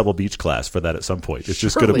special Pebble Beach class for that at some point. It's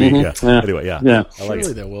just going to be, Anyway, yeah. I like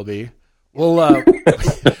Surely there will be. Well,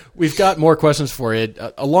 we've got more questions for you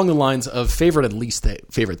along the lines of favorite and least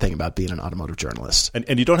favorite thing about being an automotive journalist.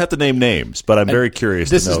 And you don't have to name names, but I'm very curious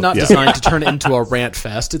This to know. is not designed to turn it into a rant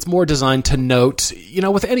fest. It's more designed to note,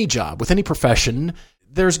 with any job, with any profession,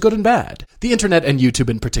 there's good and bad. The internet and YouTube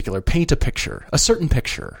in particular paint a certain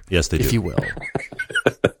picture. Yes, they do. If you will.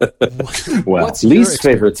 Well, least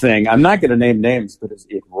favorite thing, I'm not going to name names, but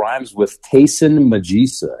it rhymes with Tayson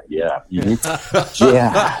Magisa. Yeah. Mm-hmm.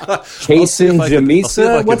 Yeah. Tayson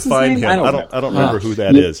Jamisa. What's his name? I don't remember who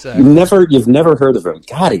that is. You've never heard of him.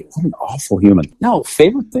 God, he's an awful human. No,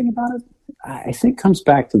 favorite thing about it, I think comes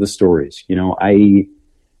back to the stories. The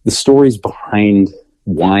stories behind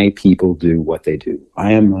why people do what they do.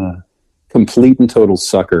 I am a complete and total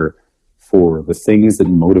sucker for the things that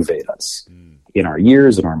motivate us in our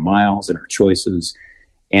years, in our miles, in our choices,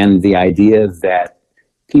 and the idea that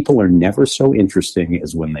people are never so interesting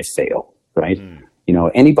as when they fail, right?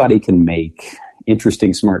 Anybody can make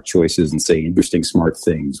interesting, smart choices and say interesting, smart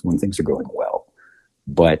things when things are going well.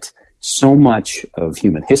 But so much of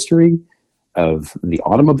human history, of the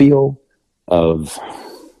automobile, of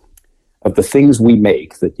the things we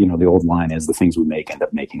make, that, the old line is the things we make end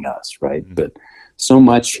up making us, right? Mm-hmm. But so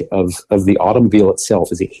much of the automobile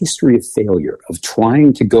itself is a history of failure, of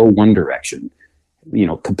trying to go one direction,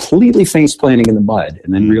 completely face planting in the mud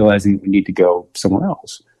and then realizing we need to go somewhere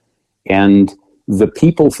else. And the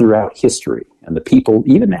people throughout history and the people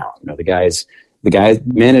even now, the guys,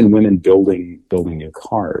 men and women building new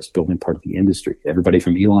cars, building part of the industry, everybody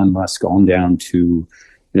from Elon Musk on down to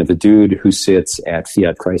the dude who sits at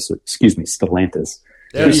Fiat Chrysler, Stellantis.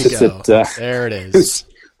 There you go. There it is.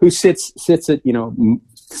 Who sits at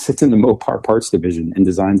sits in the Mopar parts division and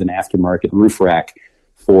designs an aftermarket roof rack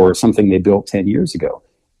for something they built 10 years ago.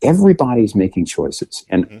 Everybody's making choices,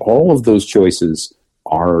 and all of those choices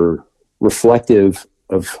are reflective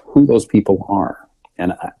of who those people are.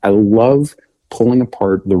 And I love pulling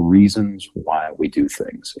apart the reasons why we do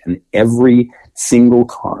things. And every single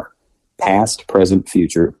car, past, present,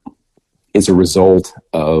 future, is a result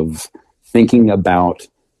of thinking about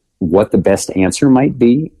what the best answer might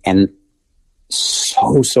be. And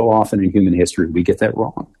so often in human history, we get that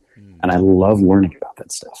wrong. And I love learning about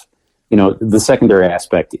that stuff. The secondary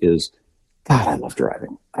aspect is, God, I love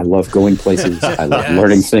driving. I love going places. I love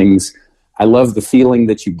learning things. I love the feeling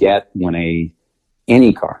that you get when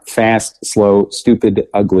any car, fast, slow, stupid,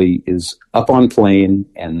 ugly, is up on plane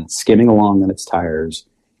and skimming along on its tires,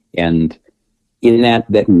 and in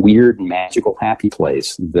that weird, magical, happy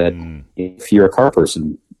place that if you're a car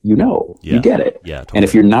person, you get it. Yeah, totally. And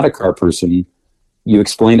if you're not a car person, you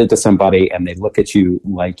explain it to somebody and they look at you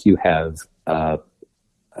like you have a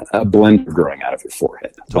blender growing out of your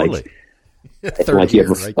forehead. Totally. Like you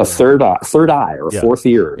have a third eye or a fourth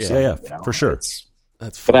ear. Or something, for sure.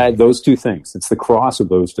 But those two things, it's the cross of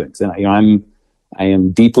those things. And I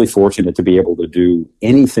am deeply fortunate to be able to do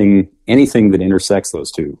anything that intersects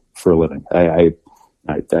those two for a living. I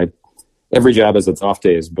every job has its off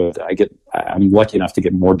days, but I'm lucky enough to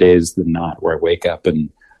get more days than not where I wake up and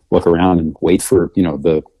look around and wait for,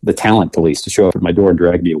 the talent police to show up at my door and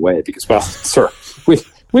drag me away because, well, sir,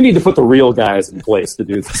 we need to put the real guys in place to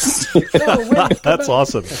do this. That's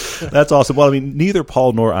awesome. That's awesome. Well, I mean, neither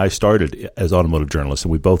Paul nor I started as automotive journalists,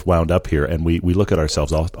 and we both wound up here, and we look at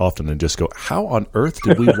ourselves often and just go, how on earth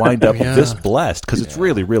did we wind up this blessed? Because it's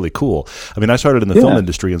really, really cool. I mean, I started in the film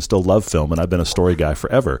industry and still love film, and I've been a story guy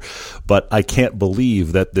forever. But I can't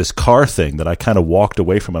believe that this car thing that I kind of walked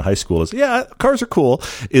away from in high school is, cars are cool,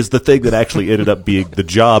 is the thing that actually ended up being the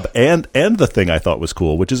job and the thing I thought was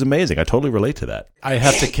cool, which is amazing. I totally relate to that. I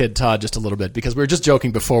have to kid Todd just a little bit because we were just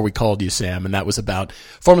joking before we called you, Sam, and that was about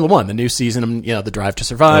Formula One, the new season, the Drive to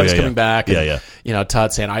Survive is coming back. And,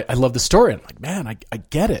 Todd saying, I love the story. I'm like, man, I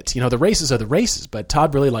get it. The races are the races, but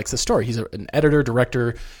Todd really likes the story. He's an editor,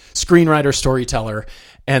 director, screenwriter, storyteller.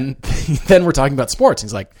 And then we're talking about sports.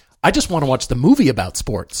 He's like, I just want to watch the movie about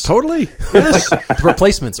sports. Totally. Yes. Like The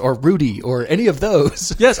Replacements or Rudy or any of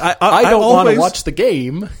those. Yes. I don't want to watch the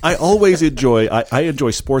game. I always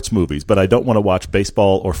enjoy sports movies, but I don't want to watch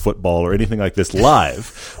baseball or football or anything like this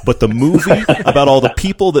live. But the movie about all the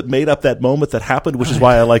people that made up that moment that happened, which is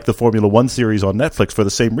why I like the Formula One series on Netflix for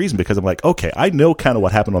the same reason, because I'm like, okay, I know kind of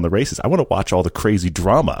what happened on the races. I want to watch all the crazy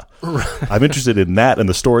drama. I'm interested in that and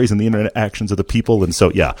the stories and the interactions of the people. And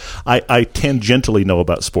so, I tangentially know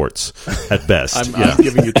about sports. At best. I'm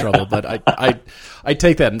giving you trouble, but I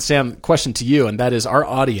take that. And Sam, question to you, and that is our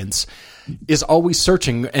audience is always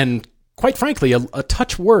searching and quite frankly, a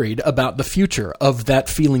touch worried about the future of that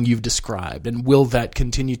feeling you've described. And will that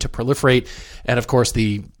continue to proliferate? And of course,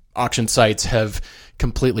 the auction sites have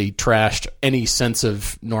completely trashed any sense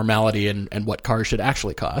of normality and what cars should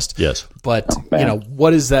actually cost. Yes. But,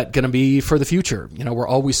 what is that going to be for the future? We're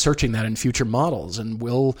always searching that in future models. And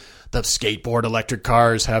will the skateboard electric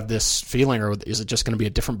cars have this feeling, or is it just going to be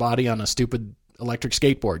a different body on a stupid electric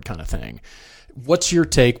skateboard kind of thing? What's your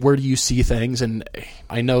take? Where do you see things? And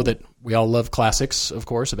I know that we all love classics, of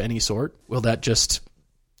course, of any sort. Will that just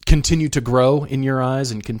continue to grow in your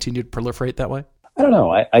eyes and continue to proliferate that way? I don't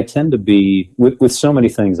know. I tend to be, with so many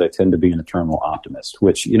things, I tend to be an eternal optimist,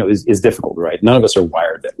 which, is difficult, right? None of us are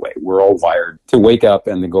wired that way. We're all wired to wake up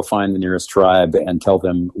and then go find the nearest tribe and tell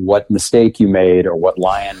them what mistake you made or what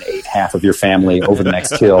lion ate half of your family over the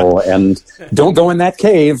next hill. And don't go in that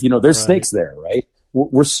cave. There's snakes there, right?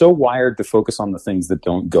 We're so wired to focus on the things that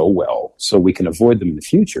don't go well so we can avoid them in the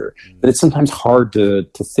future that it's sometimes hard to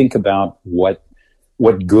think about what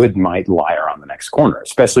good might lie around the next corner,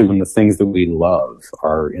 especially when the things that we love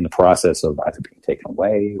are in the process of either being taken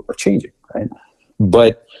away or changing, right?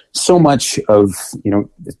 But so much of,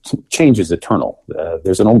 change is eternal.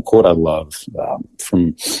 There's an old quote I love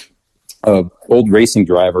from an old racing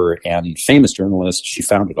driver and famous journalist. She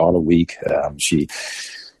founded Auto Week. She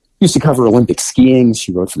used to cover Olympic skiing.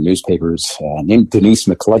 She wrote for newspapers, named Denise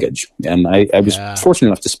McCluggage. And I was fortunate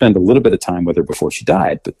enough to spend a little bit of time with her before she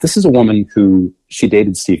died. But this is a woman who, she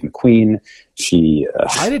dated Steve McQueen.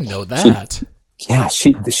 I didn't know that.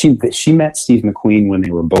 She met Steve McQueen when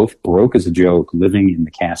they were both broke as a joke, living in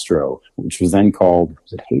the Castro, which was then called,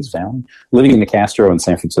 was it Hayes Valley? Living in the Castro in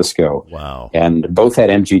San Francisco. Wow. And both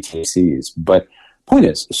had MGTCs. But point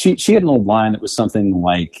is, she had an old line that was something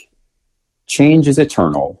like, change is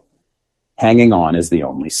eternal. Hanging on is the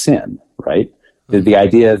only sin, right? The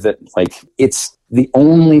idea that, it's the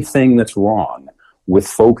only thing that's wrong with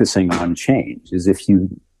focusing on change is if you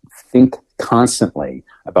think constantly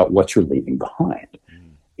about what you're leaving behind.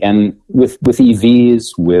 And with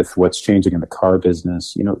EVs, with what's changing in the car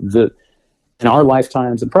business, in our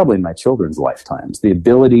lifetimes and probably in my children's lifetimes, the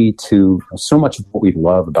ability to, so much of what we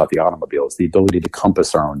love about the automobile is the ability to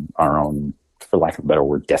compass our own, for lack of a better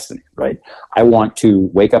word, destiny, right? I want to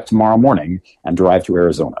wake up tomorrow morning and drive to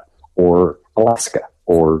Arizona or Alaska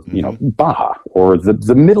or, Baja or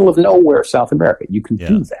the middle of nowhere, South America. You can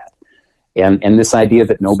do that. And this idea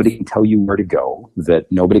that nobody can tell you where to go, that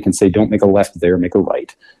nobody can say, don't make a left there, make a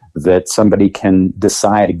right, that somebody can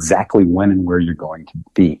decide exactly when and where you're going to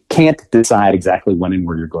be. Can't decide exactly when and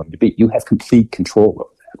where you're going to be. You have complete control over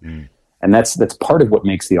that. Mm. And that's part of what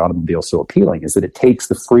makes the automobile so appealing, is that it takes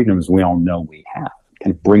the freedoms we all know we have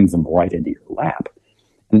and brings them right into your lap.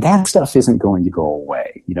 And that stuff isn't going to go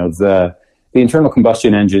away. The internal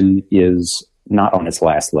combustion engine is not on its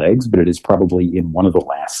last legs, but it is probably in one of the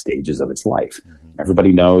last stages of its life. Mm-hmm.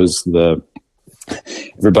 Everybody knows the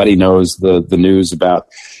news about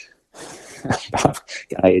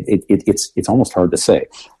it's almost hard to say.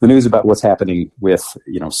 The news about what's happening with,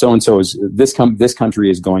 so-and-so is, this country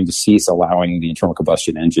is going to cease allowing the internal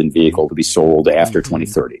combustion engine vehicle to be sold after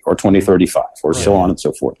 2030 or 2035 or so on and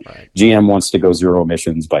so forth. Right. GM wants to go zero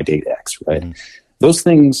emissions by date X, right? Mm-hmm. Those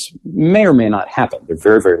things may or may not happen. They're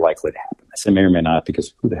very, very likely to happen. I say may or may not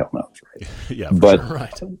because who the hell knows, right? Yeah,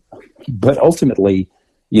 but ultimately,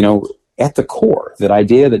 at the core, that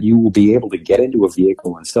idea that you will be able to get into a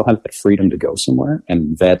vehicle and still have that freedom to go somewhere,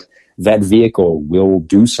 and that vehicle will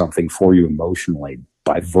do something for you emotionally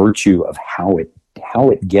by virtue of how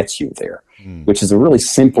it gets you there, which is a really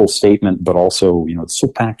simple statement, but also, it's so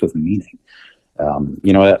packed with meaning.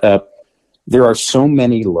 There are so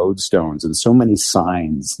many lodestones and so many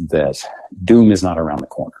signs that doom is not around the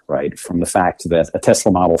corner, right? From the fact that a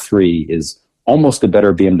Tesla Model 3 is almost a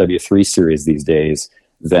better BMW 3 Series these days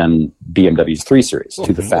than BMW's 3 Series,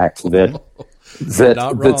 to the fact that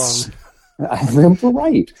not wrong. I'm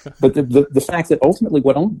right. But the fact that ultimately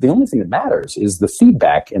the only thing that matters is the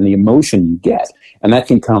feedback and the emotion you get. And that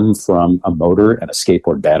can come from a motor and a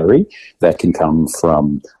skateboard battery. That can come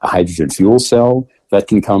from a hydrogen fuel cell. That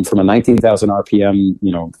can come from a 19,000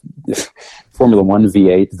 RPM, Formula One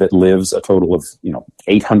V8 that lives a total of,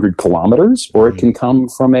 800 kilometers, or it can come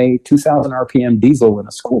from a 2,000 RPM diesel in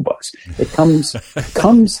a school bus. It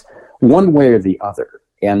comes one way or the other.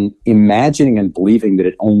 And imagining and believing that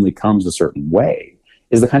it only comes a certain way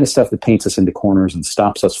is the kind of stuff that paints us into corners and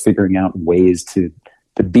stops us figuring out ways to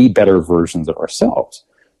be better versions of ourselves.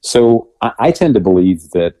 So I tend to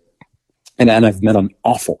believe that, and I've met an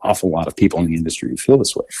awful lot of people in the industry who feel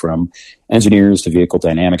this way, from engineers to vehicle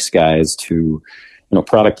dynamics guys to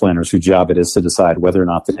product planners whose job it is to decide whether or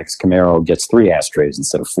not the next Camaro gets 3 ashtrays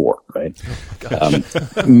instead of 4, right?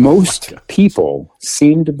 Most people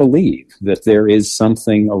seem to believe that there is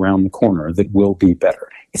something around the corner that will be better.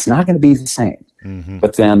 It's not going to be the same. Mm-hmm.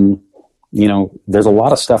 But then, there's a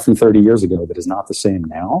lot of stuff from 30 years ago that is not the same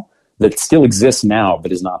now, that still exists now,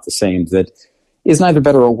 but is not the same, that is neither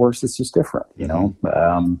better or worse. It's just different,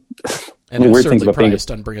 And it's certainly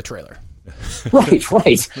priced on Bring a Trailer.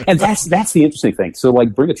 Right. And that's the interesting thing. So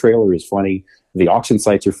like Bring a Trailer is funny. The auction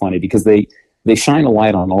sites are funny because they shine a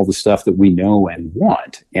light on all the stuff that we know and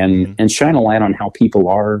want, and shine a light on how people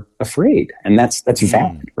are afraid. And that's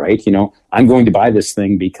valid, right? I'm going to buy this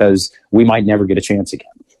thing because we might never get a chance again.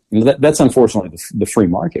 And that's unfortunately the free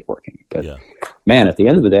market working. But man, at the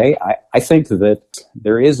end of the day, I think that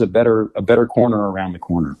there is a better corner around the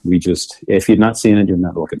corner. If you've not seen it, you're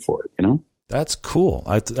not looking for it, That's cool.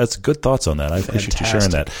 That's good thoughts on that. I appreciate you sharing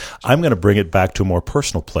that. I'm going to bring it back to a more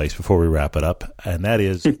personal place before we wrap it up, and that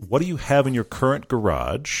is, what do you have in your current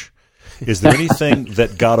garage? Is there anything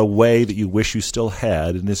that got away that you wish you still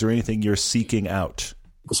had, and is there anything you're seeking out?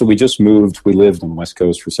 So we just moved. We lived on the West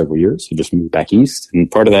Coast for several years. We just moved back east, and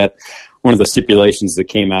part of that, one of the stipulations that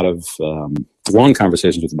came out of long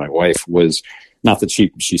conversations with my wife was, not that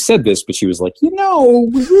she said this, but she was like, we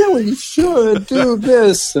really should do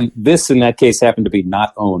this. And this, in that case, happened to be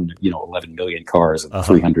not own, 11 million cars and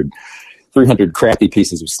 300 crappy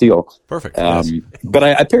pieces of steel. Perfect. But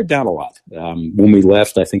I pared down a lot. When we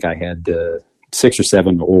left, I think I had 6 or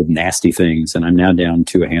 7 old nasty things, and I'm now down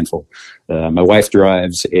to a handful. My wife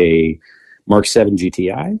drives a Mark 7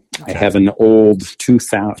 GTI. Okay. I have an old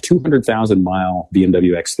 200,000 mile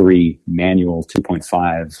BMW X3 manual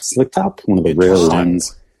 2.5 slick top, one of the rare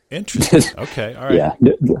ones. Interesting. Okay. All right. Yeah.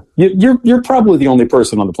 You're probably the only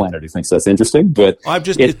person on the planet who thinks that's interesting, but I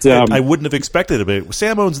wouldn't have expected it. But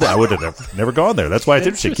Sam owns that. I would have never gone there. That's why it's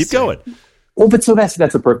interesting. Keep going. Well, but so that's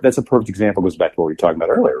a perfect example. Goes back to what we were talking about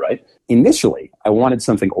earlier, right? Initially, I wanted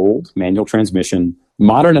something old, manual transmission,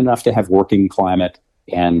 modern enough to have working climate,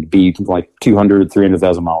 and be like 200,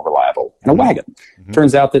 300,000 mile reliable, and a wagon. Mm-hmm.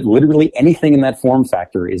 Turns out that literally anything in that form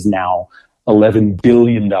factor is now $11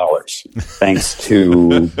 billion, thanks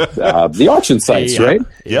to the auction sites, right?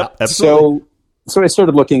 Yeah, absolutely. So I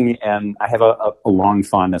started looking, and I have a long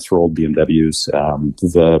fondness for old BMWs.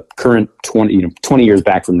 The current 20 years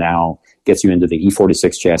back from now gets you into the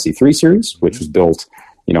E46 chassis 3 Series, which was built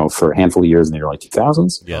for a handful of years in the early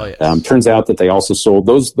 2000s. Yeah. Turns out that they also sold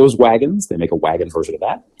those wagons. They make a wagon version of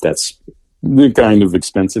that. That's kind of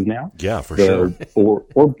expensive now. Yeah, for sure. Or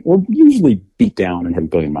usually beat down and have 1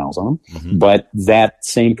 billion miles on them. Mm-hmm. But that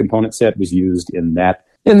same component set was used in the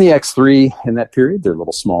X3 in that period. They're a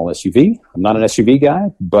little small SUV. I'm not an SUV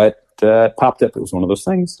guy, but popped up. It was one of those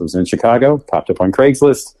things. It was in Chicago, popped up on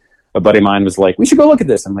Craigslist. A buddy of mine was like, we should go look at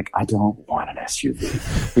this. I'm like, I don't want an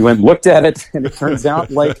SUV. We went and looked at it, and it turns out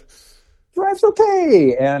drives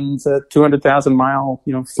okay. And it's a 200,000 mile,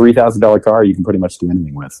 $3,000 car you can pretty much do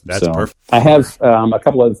anything with. That's perfect. I have a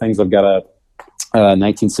couple other things. I've got a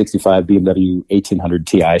 1965 BMW 1800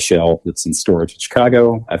 Ti shell that's in storage in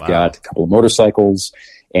Chicago. I've got a couple of motorcycles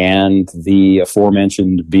and the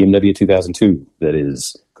aforementioned BMW 2002 that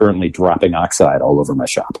is currently dropping oxide all over my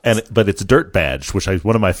shop. But it's dirt badged, which is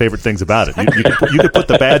one of my favorite things about it. You can put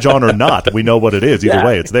the badge on or not. We know what it is. Either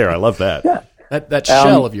way, it's there. I love that. Yeah. That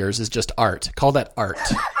shell of yours is just art. Call that art.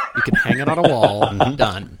 You can hang it on a wall.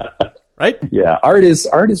 Done. Right? Yeah. Art is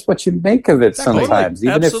what you make of it sometimes.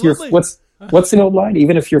 Even Absolutely. if you're what's the old line?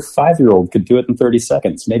 Even if your 5-year-old could do it in 30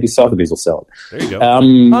 seconds, maybe Sotheby's will sell it. There you go.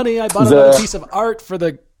 Honey, I bought another piece of art for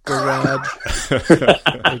the garage.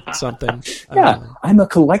 Or something. Yeah, I'm a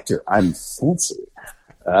collector. I'm fancy.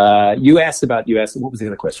 You asked what was the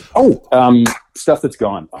other question? Stuff that's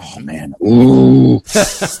gone. Oh man. Ooh.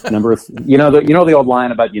 The old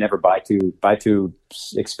line about you never buy too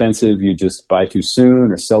expensive, you just buy too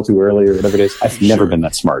soon or sell too early or whatever it is. I've never been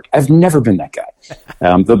that smart. I've never been that guy.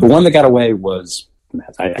 The one that got away was,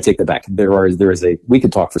 I take that back. We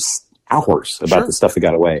could talk for hours about the stuff that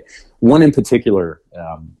got away. One in particular,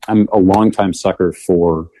 I'm a longtime sucker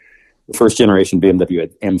for the first generation BMW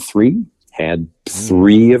M3. Had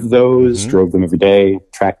 3 of those, drove them every day,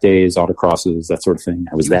 track days, autocrosses, that sort of thing.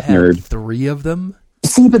 I was that nerd. 3 of them?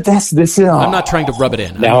 See, but this is... I'm not trying to rub it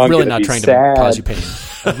in. Now I'm really not trying to cause you pain.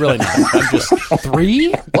 I'm really not. I'm just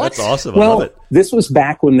 3? What? That's awesome. Well, I love it. this was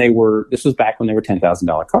back when they were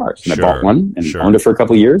 $10,000 cars. And I bought one and Sure. owned it for a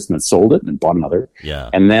couple of years and then sold it and bought another. Yeah.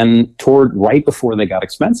 And then right before they got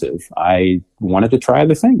expensive, I wanted to try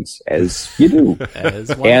other things, as you do.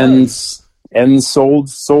 As one does. And sold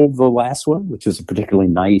the last one, which is a particularly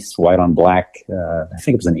nice white on black. I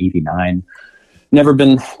think it was an '89. Never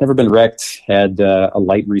been wrecked. Had a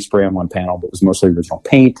light respray on one panel, but was mostly original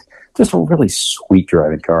paint. Just a really sweet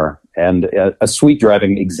driving car, and a sweet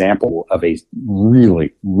driving example of a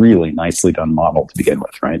really, really nicely done model to begin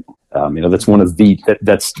with. Right? That's one of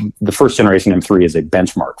that's the first generation M3 is a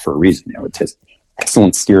benchmark for a reason. It has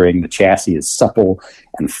excellent steering. The chassis is supple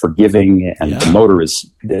and forgiving, and the motor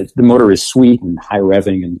is sweet and high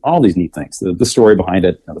revving, and all these neat things. The story behind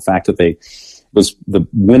it, the fact that they was the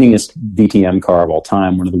winningest DTM car of all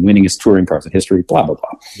time, one of the winningest touring cars in history. Blah blah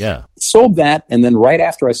blah. Yeah. Sold that, and then right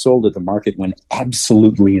after I sold it, the market went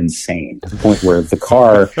absolutely insane to the point where the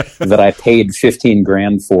car that I paid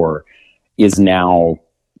 $15,000 for is now.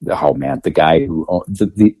 Oh man, the guy who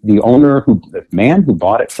the man who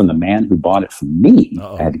bought it from the man who bought it from me.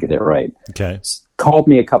 I had to get it right. Okay. Called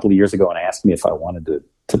me a couple of years ago and asked me if I wanted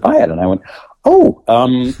to buy it, and I went,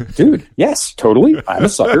 dude, yes, totally. I'm a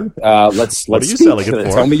sucker. Let's What are you speak. selling it for?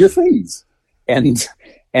 Tell me your things. And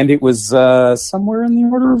it was somewhere in the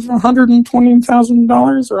order of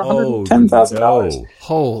 $120,000 or $110,000.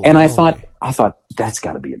 Holy. And I thought that's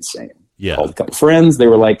got to be insane. Yeah. Called a couple friends. They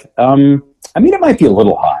were like, it might be a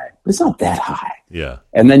little high, but it's not that high. Yeah.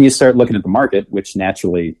 And then you start looking at the market, which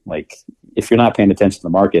naturally, like, if you're not paying attention to the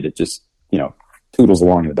market, it just, toodles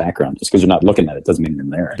along in the background. Just because you're not looking at it doesn't mean you're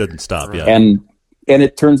there. It doesn't stop. Yeah. And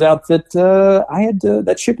it turns out that I had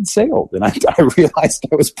that ship had sailed, and I realized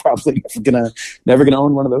I was probably never gonna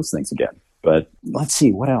own one of those things again. But let's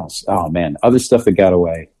see, what else? Oh man, other stuff that got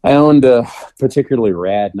away. I owned a particularly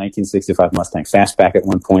rad 1965 Mustang Fastback at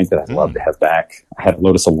one point that I'd love to have back. I had a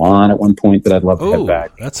Lotus Elan at one point that I'd love to have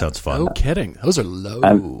back. That sounds fun. No kidding. Those are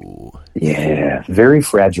low. Yeah, very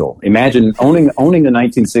fragile. Imagine owning the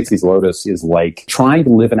 1960s Lotus is like trying to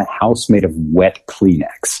live in a house made of wet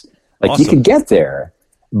Kleenex. Like Awesome. You can get there,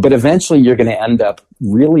 but eventually you're going to end up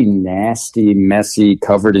really nasty, messy,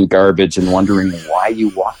 covered in garbage and wondering why you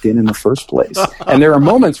walked in the first place. And there are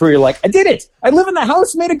moments where you're like, I did it. I live in the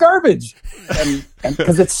house made of garbage. And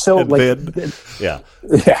because it's so Yeah.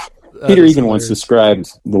 Peter Egan once described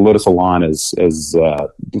the Lotus Elan as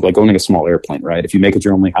like owning a small airplane, right? If you make it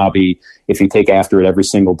your only hobby, if you take after it every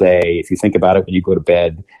single day, if you think about it when you go to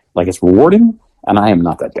bed, like it's rewarding. And I am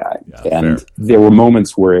not that guy. Yeah, and fair. there were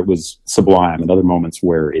moments where it was sublime and other moments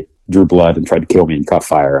where it drew blood and tried to kill me and caught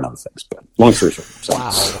fire and other things. But long story short. So, Wow.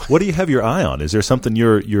 What do you have your eye on? Is there something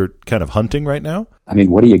you're kind of hunting right now? I mean,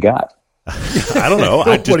 what do you got? I don't know.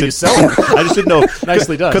 What are you selling? I just didn't know.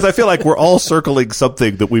 Nicely done. Because I feel like we're all circling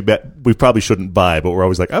something that we probably shouldn't buy, but we're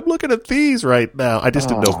always like, I'm looking at these right now. I just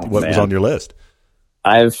didn't know what was on your list.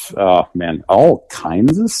 I've, all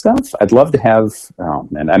kinds of stuff. I'd love to have,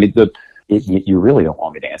 you really don't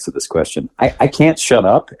want me to answer this question. I can't shut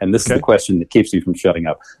up, and this is the question that keeps me from shutting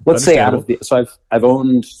up. Let's say I've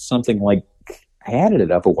owned something like, I added it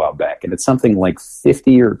up a while back, and it's something like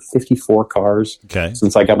 50 or 54 cars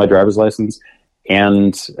since I got my driver's license.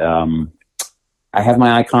 And I have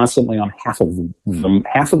my eye constantly on half of them.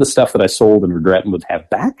 Half of the stuff that I sold and regret and would have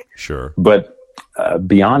back. Sure. But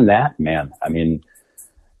beyond that, man, I mean,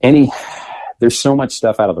 there's so much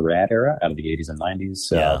stuff out of the rad era, out of the 80s and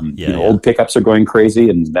 90s. Old pickups are going crazy,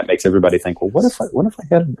 and that makes everybody think, well, what if I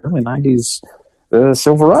had an early 90s the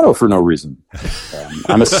Silverado for no reason.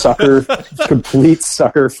 I'm a sucker, complete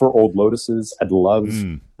sucker for old Lotuses. I'd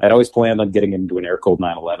always planned on getting into an air-cooled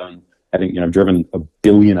 911. I think, I've driven a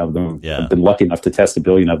billion of them. Yeah. I've been lucky enough to test a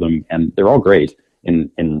billion of them, and they're all great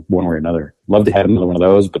in one way or another. Love to have another one of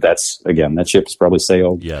those, but that ship is probably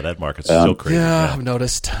sailed. Yeah, that market's so crazy. Yeah, I've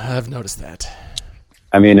noticed that.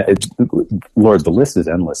 I mean, Lord, the list is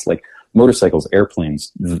endless. Like motorcycles,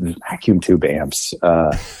 airplanes, vacuum tube amps,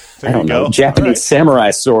 I don't know, Japanese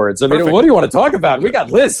samurai swords. I mean, what do you want to talk about? We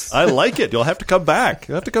got lists. I like it. You'll have to come back.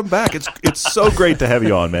 It's so great to have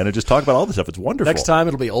you on, man, and just talk about all this stuff. It's wonderful. Next time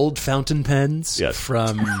it'll be old fountain pens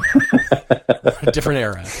from a different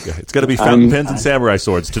era. Yeah, it's going to be fountain pens and samurai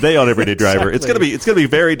swords today on Everyday Driver. Exactly. It's going to be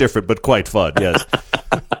very different, but quite fun. Yes.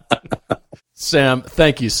 Sam,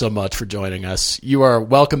 thank you so much for joining us. You are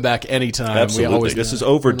welcome back anytime. Absolutely. This is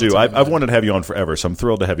overdue. I've wanted to have you on forever, so I'm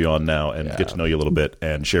thrilled to have you on now and get to know you a little bit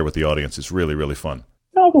and share with the audience. It's really, really fun.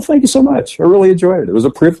 Oh, well, thank you so much. I really enjoyed it. It was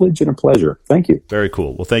a privilege and a pleasure. Thank you. Very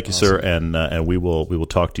cool. Well, thank you, sir, and we will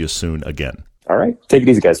talk to you soon again. All right. Take it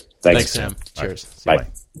easy, guys. Thanks Sam. Cheers. Right. Bye.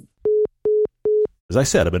 As I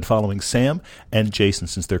said, I've been following Sam and Jason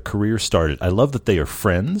since their career started. I love that they are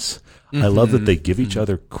friends. I love that they give each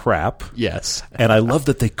other crap. Yes. And I love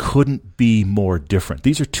that they couldn't be more different.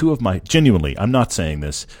 These are two of my, genuinely, I'm not saying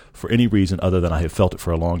this for any reason other than I have felt it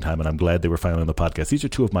for a long time, and I'm glad they were finally on the podcast. These are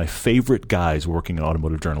two of my favorite guys working in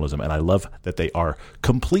automotive journalism, and I love that they are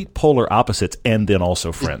complete polar opposites and then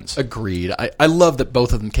also friends. Agreed. I love that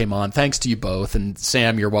both of them came on. Thanks to you both. And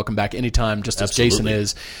Sam, you're welcome back anytime, just as Jason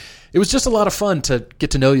is. It was just a lot of fun to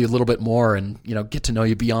get to know you a little bit more and, get to know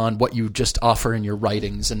you beyond what you just offer in your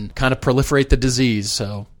writings and kind of proliferate the disease.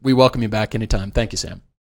 So we welcome you back anytime. Thank you, Sam.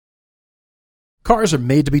 Cars are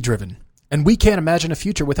made to be driven, and we can't imagine a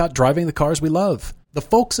future without driving the cars we love. The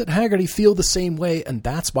folks at Hagerty feel the same way, and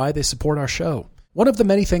that's why they support our show. One of the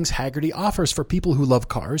many things Hagerty offers for people who love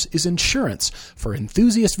cars is insurance for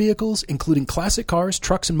enthusiast vehicles, including classic cars,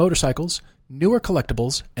 trucks and motorcycles, newer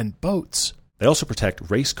collectibles, and boats. They also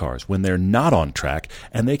protect race cars when they're not on track,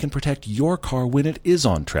 and they can protect your car when it is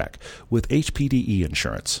on track with HPDE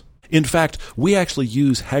insurance. In fact, we actually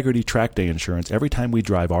use Hagerty Track Day insurance every time we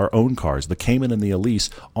drive our own cars, the Cayman and the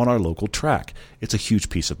Elise, on our local track. It's a huge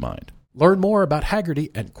peace of mind. Learn more about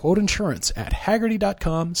Hagerty and quote insurance at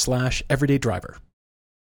hagerty.com/everydaydriver.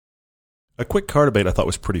 A quick car debate I thought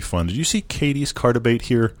was pretty fun. Did you see Katie's car debate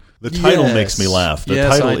here? The title makes me laugh. The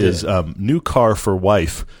title is New Car for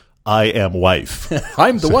Wife. I am wife.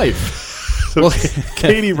 I'm the wife. So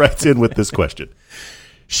Katie writes in with this question.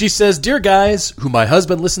 She says, "Dear guys, who my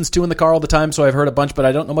husband listens to in the car all the time, so I've heard a bunch, but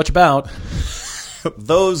I don't know much about."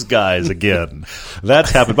 Those guys again.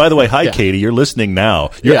 That's happened. By the way, hi, Katie. You're listening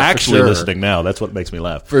now. You're actually listening now. That's what makes me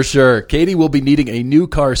laugh. For sure. Katie will be needing a new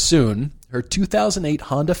car soon. Her 2008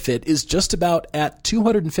 Honda Fit is just about at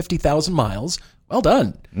 250,000 miles. Well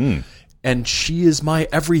done. And she is my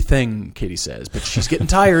everything, Katie says, but she's getting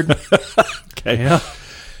tired. Okay. Yeah.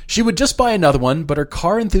 She would just buy another one, but her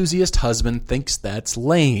car enthusiast husband thinks that's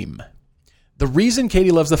lame. The reason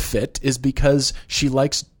Katie loves the Fit is because she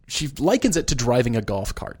likens it to driving a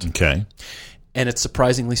golf cart. Okay. And it's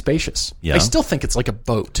surprisingly spacious. Yeah. I still think it's like a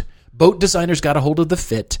boat. Boat designers got a hold of the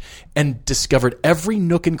Fit and discovered every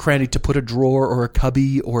nook and cranny to put a drawer or a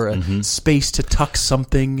cubby or a space to tuck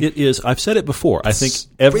something. It is. I've said it before. I think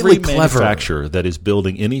every really clever manufacturer that is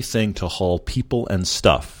building anything to haul people and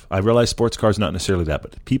stuff, I realize sports cars not necessarily that,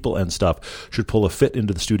 but people and stuff should pull a Fit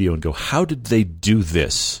into the studio and go, how did they do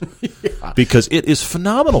this? Because it is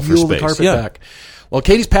phenomenal for space. The carpet back. Well,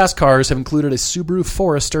 Katie's past cars have included a Subaru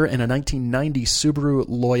Forester and a 1990 Subaru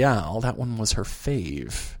Loyale. That one was her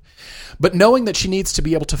fave. But knowing that she needs to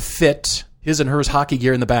be able to fit his and hers hockey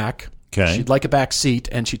gear in the back, she'd like a back seat,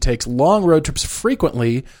 and she takes long road trips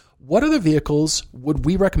frequently, what other vehicles would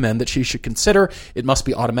we recommend that she should consider? It must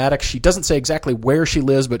be automatic. She doesn't say exactly where she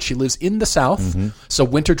lives, but she lives in the South, so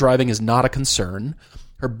winter driving is not a concern.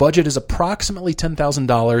 Her budget is approximately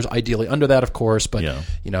 $10,000, ideally under that, of course, but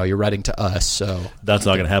you're writing to us, so that's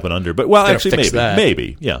not going to happen under. But actually,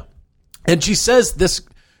 maybe, yeah. And she says this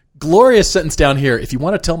glorious sentence down here: "If you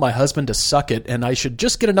want to tell my husband to suck it and I should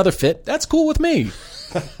just get another Fit, that's cool with me."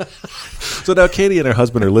 So now Katie and her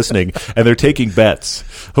husband are listening, and they're taking bets.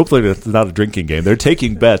 Hopefully it's not a drinking game. They're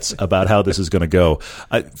taking bets about how this is going to go.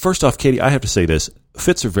 First off, Katie, I have to say this.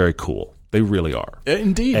 Fits are very cool. They really are.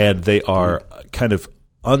 Indeed. And they are kind of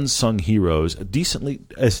unsung heroes, decent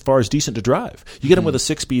to drive. You get them with a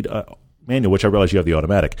 6-speed manual, which I realize you have the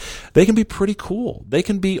automatic, they can be pretty cool. They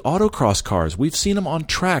can be autocross cars. We've seen them on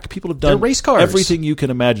track. People have done race cars. Everything you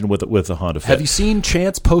can imagine with a Honda Fit. Have you seen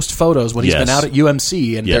Chance post photos when he's been out at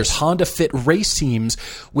UMC and there's Honda Fit race teams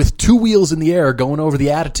with 2 wheels in the air going over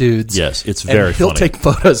the attitudes? Yes, it's very he'll funny. take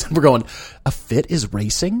photos and we're going, a Fit is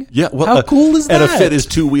racing? Yeah, well, how cool is that? And a Fit is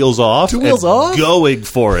 2 wheels off. 2 wheels off? Going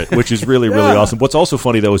for it, which is really, really awesome. What's also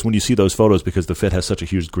funny, though, is when you see those photos, because the Fit has such a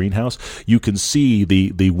huge greenhouse, you can see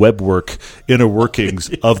the webwork, inner workings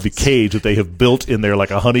of the cage that they have built in there like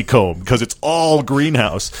a honeycomb, because it's all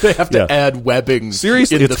greenhouse. They have to add webbing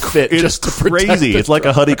Seriously, in the Fit just to protect crazy. the It's like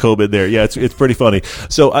a honeycomb in there. Yeah, it's pretty funny.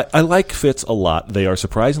 So I like Fits a lot. They are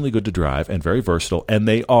surprisingly good to drive and very versatile, and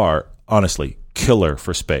they are, honestly, killer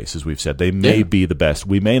for space, as we've said. They may be the best.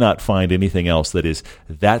 We may not find anything else that is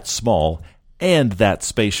that small and that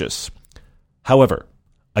spacious. However,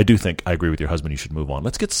 I do think, I agree with your husband, you should move on.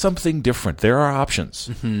 Let's get something different. There are options.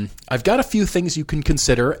 Mm-hmm. I've got a few things you can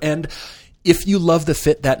consider, and if you love the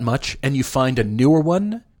Fit that much and you find a newer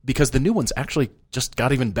one, because the new ones actually just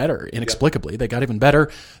got even better, inexplicably. They got even better.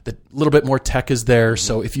 The little bit more tech is there.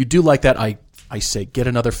 So if you do like that, I say get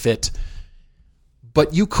another Fit.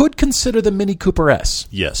 But you could consider the Mini Cooper S.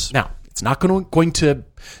 Yes. Now, it's not going to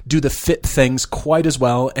do the Fit things quite as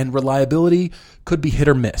well, and reliability could be hit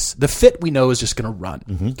or miss. The Fit, we know, is just going to run.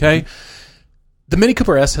 Mm-hmm. Okay? The Mini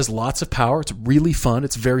Cooper S has lots of power. It's really fun.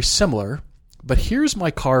 It's very similar. But here's my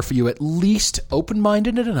car for you, at least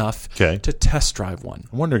open-minded enough to test drive one.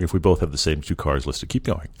 I'm wondering if we both have the same 2 cars listed. Keep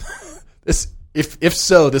going. If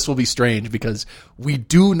so, this will be strange because we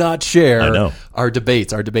do not share our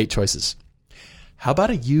debate choices. How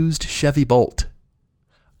about a used Chevy Bolt?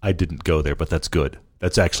 I didn't go there, but that's good.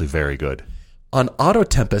 That's actually very good. On Auto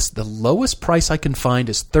Tempest, the lowest price I can find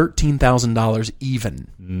is $13,000 even.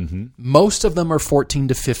 Mm-hmm. Most of them are $14,000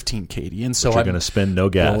 to $15,000, Katie, and so you're going to spend no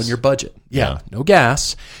gas. Blowing your budget. Yeah, no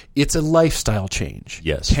gas. It's a lifestyle change.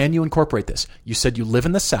 Yes. Can you incorporate this? You said you live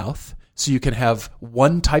in the South, so you can have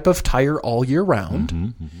one type of tire all year round.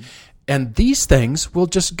 Mm-hmm, mm-hmm. And these things will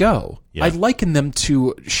just go. Yeah. I liken them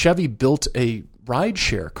to Chevy built a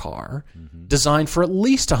rideshare car designed for at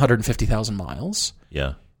least 150,000 miles.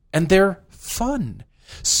 Yeah. And they're fun.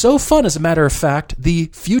 So fun, as a matter of fact, the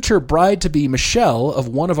future bride-to-be Michelle of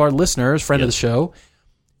one of our listeners, friend of the show,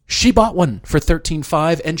 she bought one for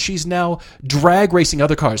 $13,500, and she's now drag racing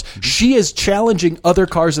other cars. Mm-hmm. She is challenging other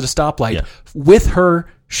cars at a stoplight with her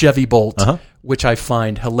Chevy Bolt, which I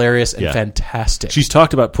find hilarious and fantastic. She's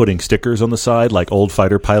talked about putting stickers on the side, like old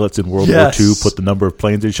fighter pilots in World War II put the number of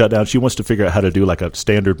planes they shut down. She wants to figure out how to do like a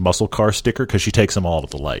standard muscle car sticker because she takes them all to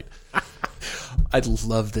the light. I'd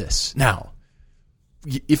love this. Now,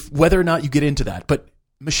 if whether or not you get into that, but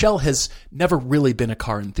Michelle has never really been a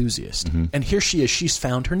car enthusiast. Mm-hmm. And here she is. She's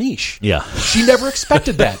found her niche. Yeah. She never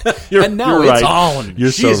expected that. And now it's on.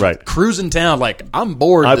 You're so right. Cruising town like, I'm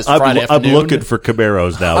bored this Friday afternoon. I'm looking for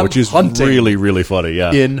Camaros now, which is really, really funny.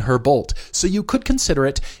 Yeah. In her Bolt. So you could consider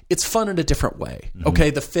it. It's fun in a different way. Mm-hmm.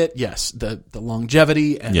 Okay, the Fit, yes. The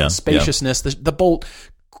longevity and the spaciousness. The Bolt,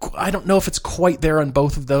 I don't know if it's quite there on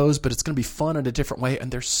both of those, but it's going to be fun in a different way, and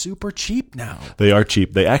they're super cheap now. They are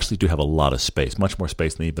cheap. They actually do have a lot of space, much more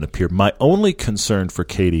space than even appear. My only concern for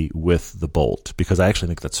Katie with the Bolt, because I actually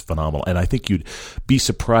think that's phenomenal, and I think you'd be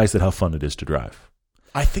surprised at how fun it is to drive.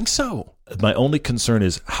 I think so. My only concern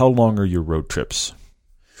is how long are your road trips?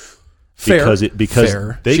 Fair. Because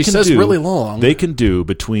they she can says do really long. They can do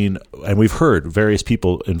between, and we've heard various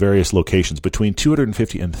people in various locations, between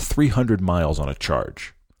 250 and 300 miles on a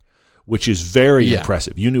charge, which is very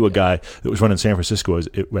impressive. You knew a guy that was running San Francisco as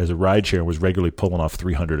a rideshare and was regularly pulling off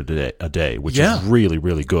 300 a day, which is really,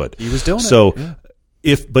 really good. He was doing it. So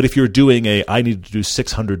if you're doing I need to do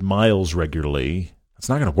 600 miles regularly, it's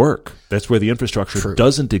not going to work. That's where the infrastructure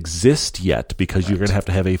doesn't exist yet, because you're going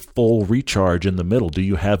to have a full recharge in the middle. Do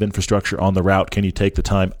you have infrastructure on the route? Can you take the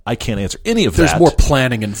time? I can't answer any of that. There's more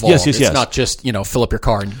planning involved. Yes. It's not just, fill up your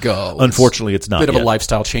car and go. Unfortunately, it's not. Bit of a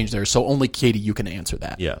lifestyle change there. So only Katie, you can answer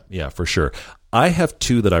that. Yeah, for sure. I have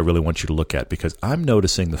 2 that I really want you to look at, because I'm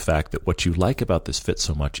noticing the fact that what you like about this Fit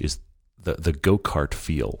so much is the go-kart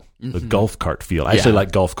feel, the golf cart feel. I actually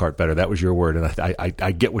like golf cart better. That was your word, and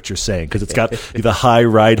I get what you're saying, because it's got the high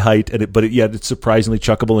ride height, but it's surprisingly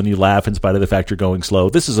chuckable, and you laugh in spite of the fact you're going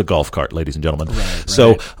slow. This is a golf cart, ladies and gentlemen. Right.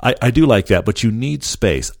 So I do like that, but you need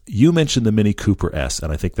space. You mentioned the Mini Cooper S,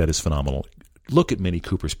 and I think that is phenomenal. Look at Mini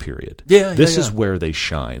Coopers, period. This is where they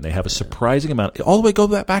shine. They have a surprising amount, all the way go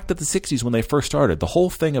back to the 60s when they first started. The whole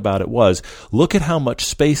thing about it was, look at how much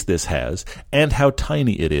space this has and how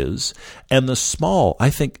tiny it is. And the small,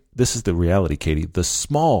 I think this is the reality, Katie. The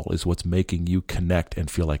small is what's making you connect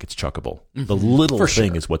and feel like it's chuckable. The little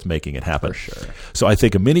thing is what's making it happen. For sure. So I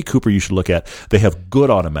think a Mini Cooper you should look at. They have good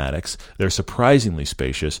automatics. They're surprisingly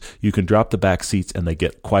spacious. You can drop the back seats and they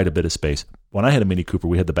get quite a bit of space. When I had a Mini Cooper,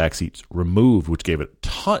 we had the back seats removed, which gave it a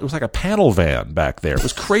ton. It was like a panel van back there. It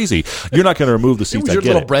was crazy. You're not going to remove the seats. It was I your get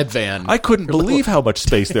little it. bread van. I couldn't believe how much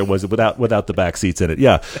space there was without the back seats in it.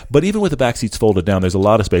 Yeah, but even with the back seats folded down, there's a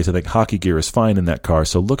lot of space. I think hockey gear is fine in that car.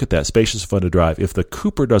 So look at that. Spacious, fun to drive. If the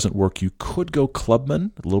Cooper doesn't work, you could go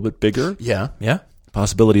Clubman, a little bit bigger. Yeah.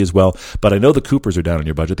 Possibility as well. But I know the Coopers are down on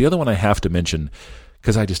your budget. The other one I have to mention,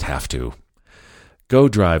 because I just have to, go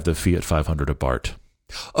drive the Fiat 500 Abarth.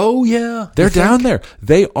 Oh, yeah. They're down there.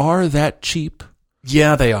 They are that cheap.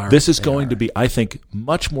 Yeah, they are. This is going to be, I think,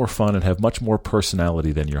 much more fun and have much more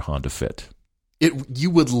personality than your Honda Fit. You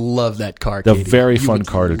would love that car, The Katie. very You fun would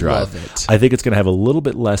car to drive. love it. I think it's going to have a little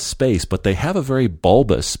bit less space, but they have a very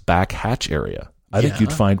bulbous back hatch area. I think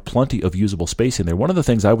you'd find plenty of usable space in there. One of the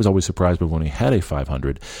things I was always surprised by when we had a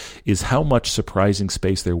 500 is how much surprising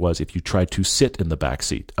space there was if you tried to sit in the back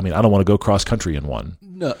seat. I mean, I don't want to go cross country in one.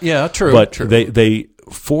 No, yeah, true. But true. they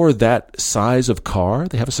for that size of car,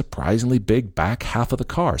 they have a surprisingly big back half of the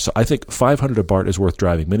car. So I think 500 Abarth is worth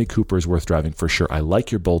driving. Mini Cooper is worth driving for sure. I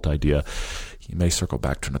like your Bolt idea. You may circle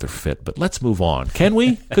back to another Fit, but let's move on. Can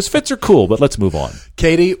we? Because Fits are cool, but let's move on.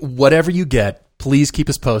 Katie, whatever you get, please keep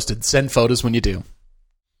us posted. Send photos when you do.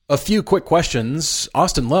 A few quick questions.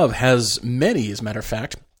 Austin Love has many, as a matter of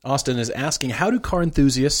fact. Austin is asking, how do car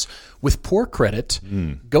enthusiasts with poor credit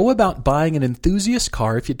go about buying an enthusiast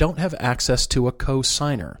car if you don't have access to a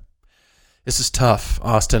co-signer? This is tough,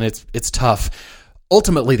 Austin. It's tough.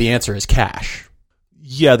 Ultimately, the answer is cash.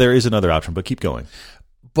 Yeah, there is another option, but keep going.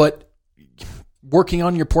 But working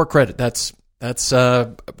on your poor credit, that's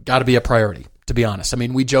got to be a priority, to be honest. I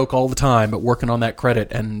mean, we joke all the time, but working on that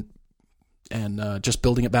credit and just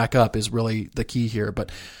building it back up is really the key here.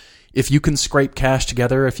 But if you can scrape cash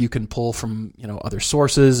together, if you can pull from other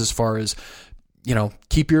sources, as far as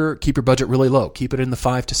keep your budget really low, keep it in the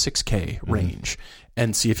 $5,000 to $6,000 range,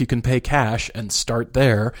 and see if you can pay cash and start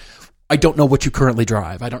there. I don't know what you currently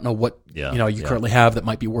drive. I don't know what you currently have that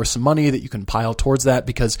might be worth some money that you can pile towards that.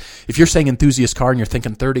 Because if you're saying enthusiast car and you're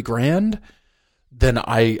thinking $30,000, then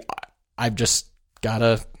I've just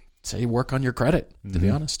gotta say work on your credit. To be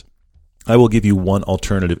honest. I will give you one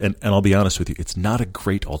alternative, and I'll be honest with you, it's not a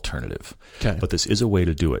great alternative, but this is a way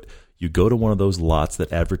to do it. You go to one of those lots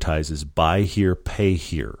that advertises buy here, pay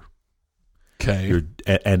here. Okay.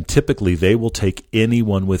 And typically they will take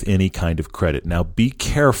anyone with any kind of credit. Now be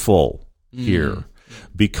careful here,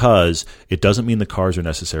 because it doesn't mean the cars are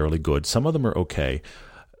necessarily good. Some of them are okay,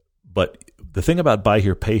 but the thing about buy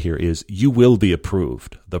here, pay here is you will be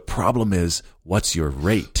approved. The problem is, what's your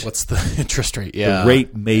rate? What's the interest rate? Yeah. The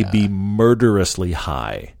rate may be murderously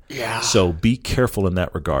high. Yeah. So be careful in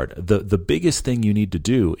that regard. The biggest thing you need to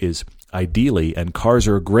do is, ideally, and cars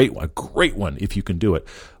are a great one if you can do it,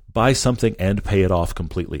 buy something and pay it off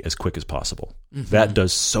completely as quick as possible. That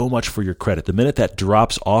does so much for your credit. The minute that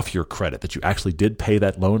drops off your credit, that you actually did pay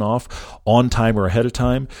that loan off on time or ahead of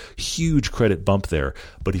time, huge credit bump there.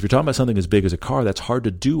 But if you're talking about something as big as a car, that's hard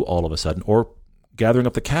to do all of a sudden, or gathering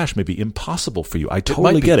up the cash may be impossible for you. I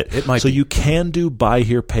totally get it. It might so be. You can do buy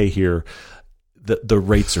here, pay here. The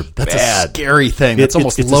rates are That's bad. a scary thing. That's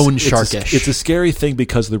almost loan sharkish. It's a scary thing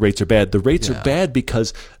because the rates are bad. The rates are bad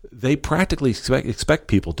because they practically expect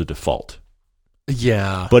people to default.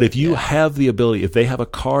 Yeah. But if you have the ability, if they have a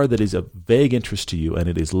car that is of vague interest to you and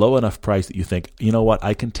it is low enough price that you think, you know what,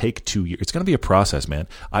 I can take 2 years. It's going to be a process, man.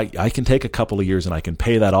 I can take a couple of years and I can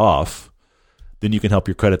pay that off. Then you can help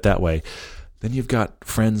your credit that way. Then you've got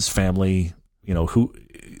friends, family,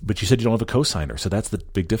 but you said you don't have a cosigner. So that's the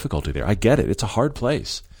big difficulty there. I get it. It's a hard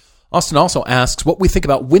place. Austin also asks what we think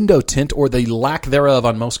about window tint or the lack thereof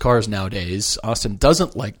on most cars nowadays. Austin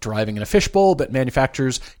doesn't like driving in a fishbowl, but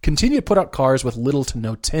manufacturers continue to put out cars with little to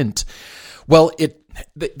no tint. Well,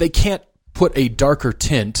 they can't put a darker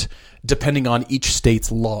tint depending on each state's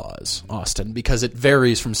laws, Austin, because it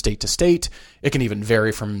varies from state to state. It can even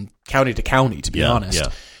vary from county to county, to be honest.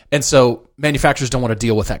 Yeah. And so manufacturers don't want to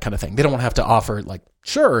deal with that kind of thing. They don't want to have to offer, like,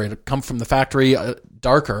 sure, it'll come from the factory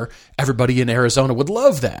darker. Everybody in Arizona would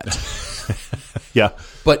love that. Yeah.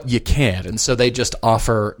 But you can't. And so they just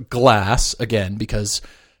offer glass, again, because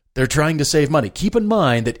they're trying to save money. Keep in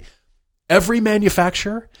mind that every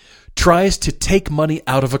manufacturer tries to take money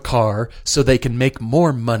out of a car so they can make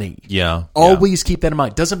more money. Yeah. Always keep that in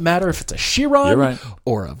mind. Doesn't matter if it's a Chiron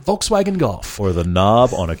or a Volkswagen Golf. Or the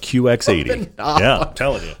knob on a QX80. Yeah, I'm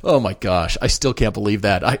telling you. Oh my gosh. I still can't believe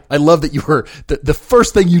that. I love that you were, the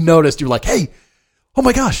first thing you noticed, you were like, hey, Oh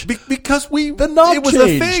my gosh! Because the knob it was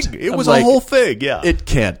changed. a thing. It I'm was like, a whole thing. Yeah, it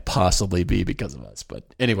can't possibly be because of us. But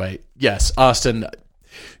anyway, yes, Austin.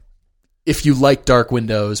 If you like dark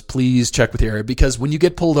windows, please check with your area, because when you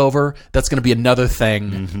get pulled over, that's going to be another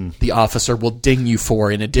thing the officer will ding you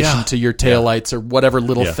for in addition to your taillights or whatever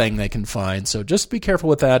little thing they can find. So just be careful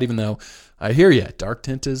with that, even though I hear you. Dark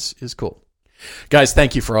tint is cool. Guys,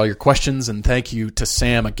 thank you for all your questions, and thank you to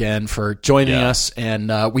Sam again for joining us.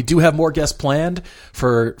 And we do have more guests planned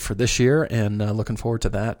for this year, and looking forward to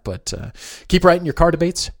that. But keep writing your car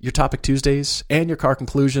debates, your Topic Tuesdays, and your car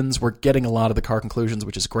conclusions. We're getting a lot of the car conclusions,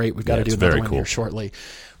 which is great. We've got to do another one here shortly.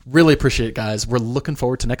 Really appreciate it, guys. We're looking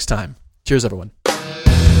forward to next time. Cheers, everyone.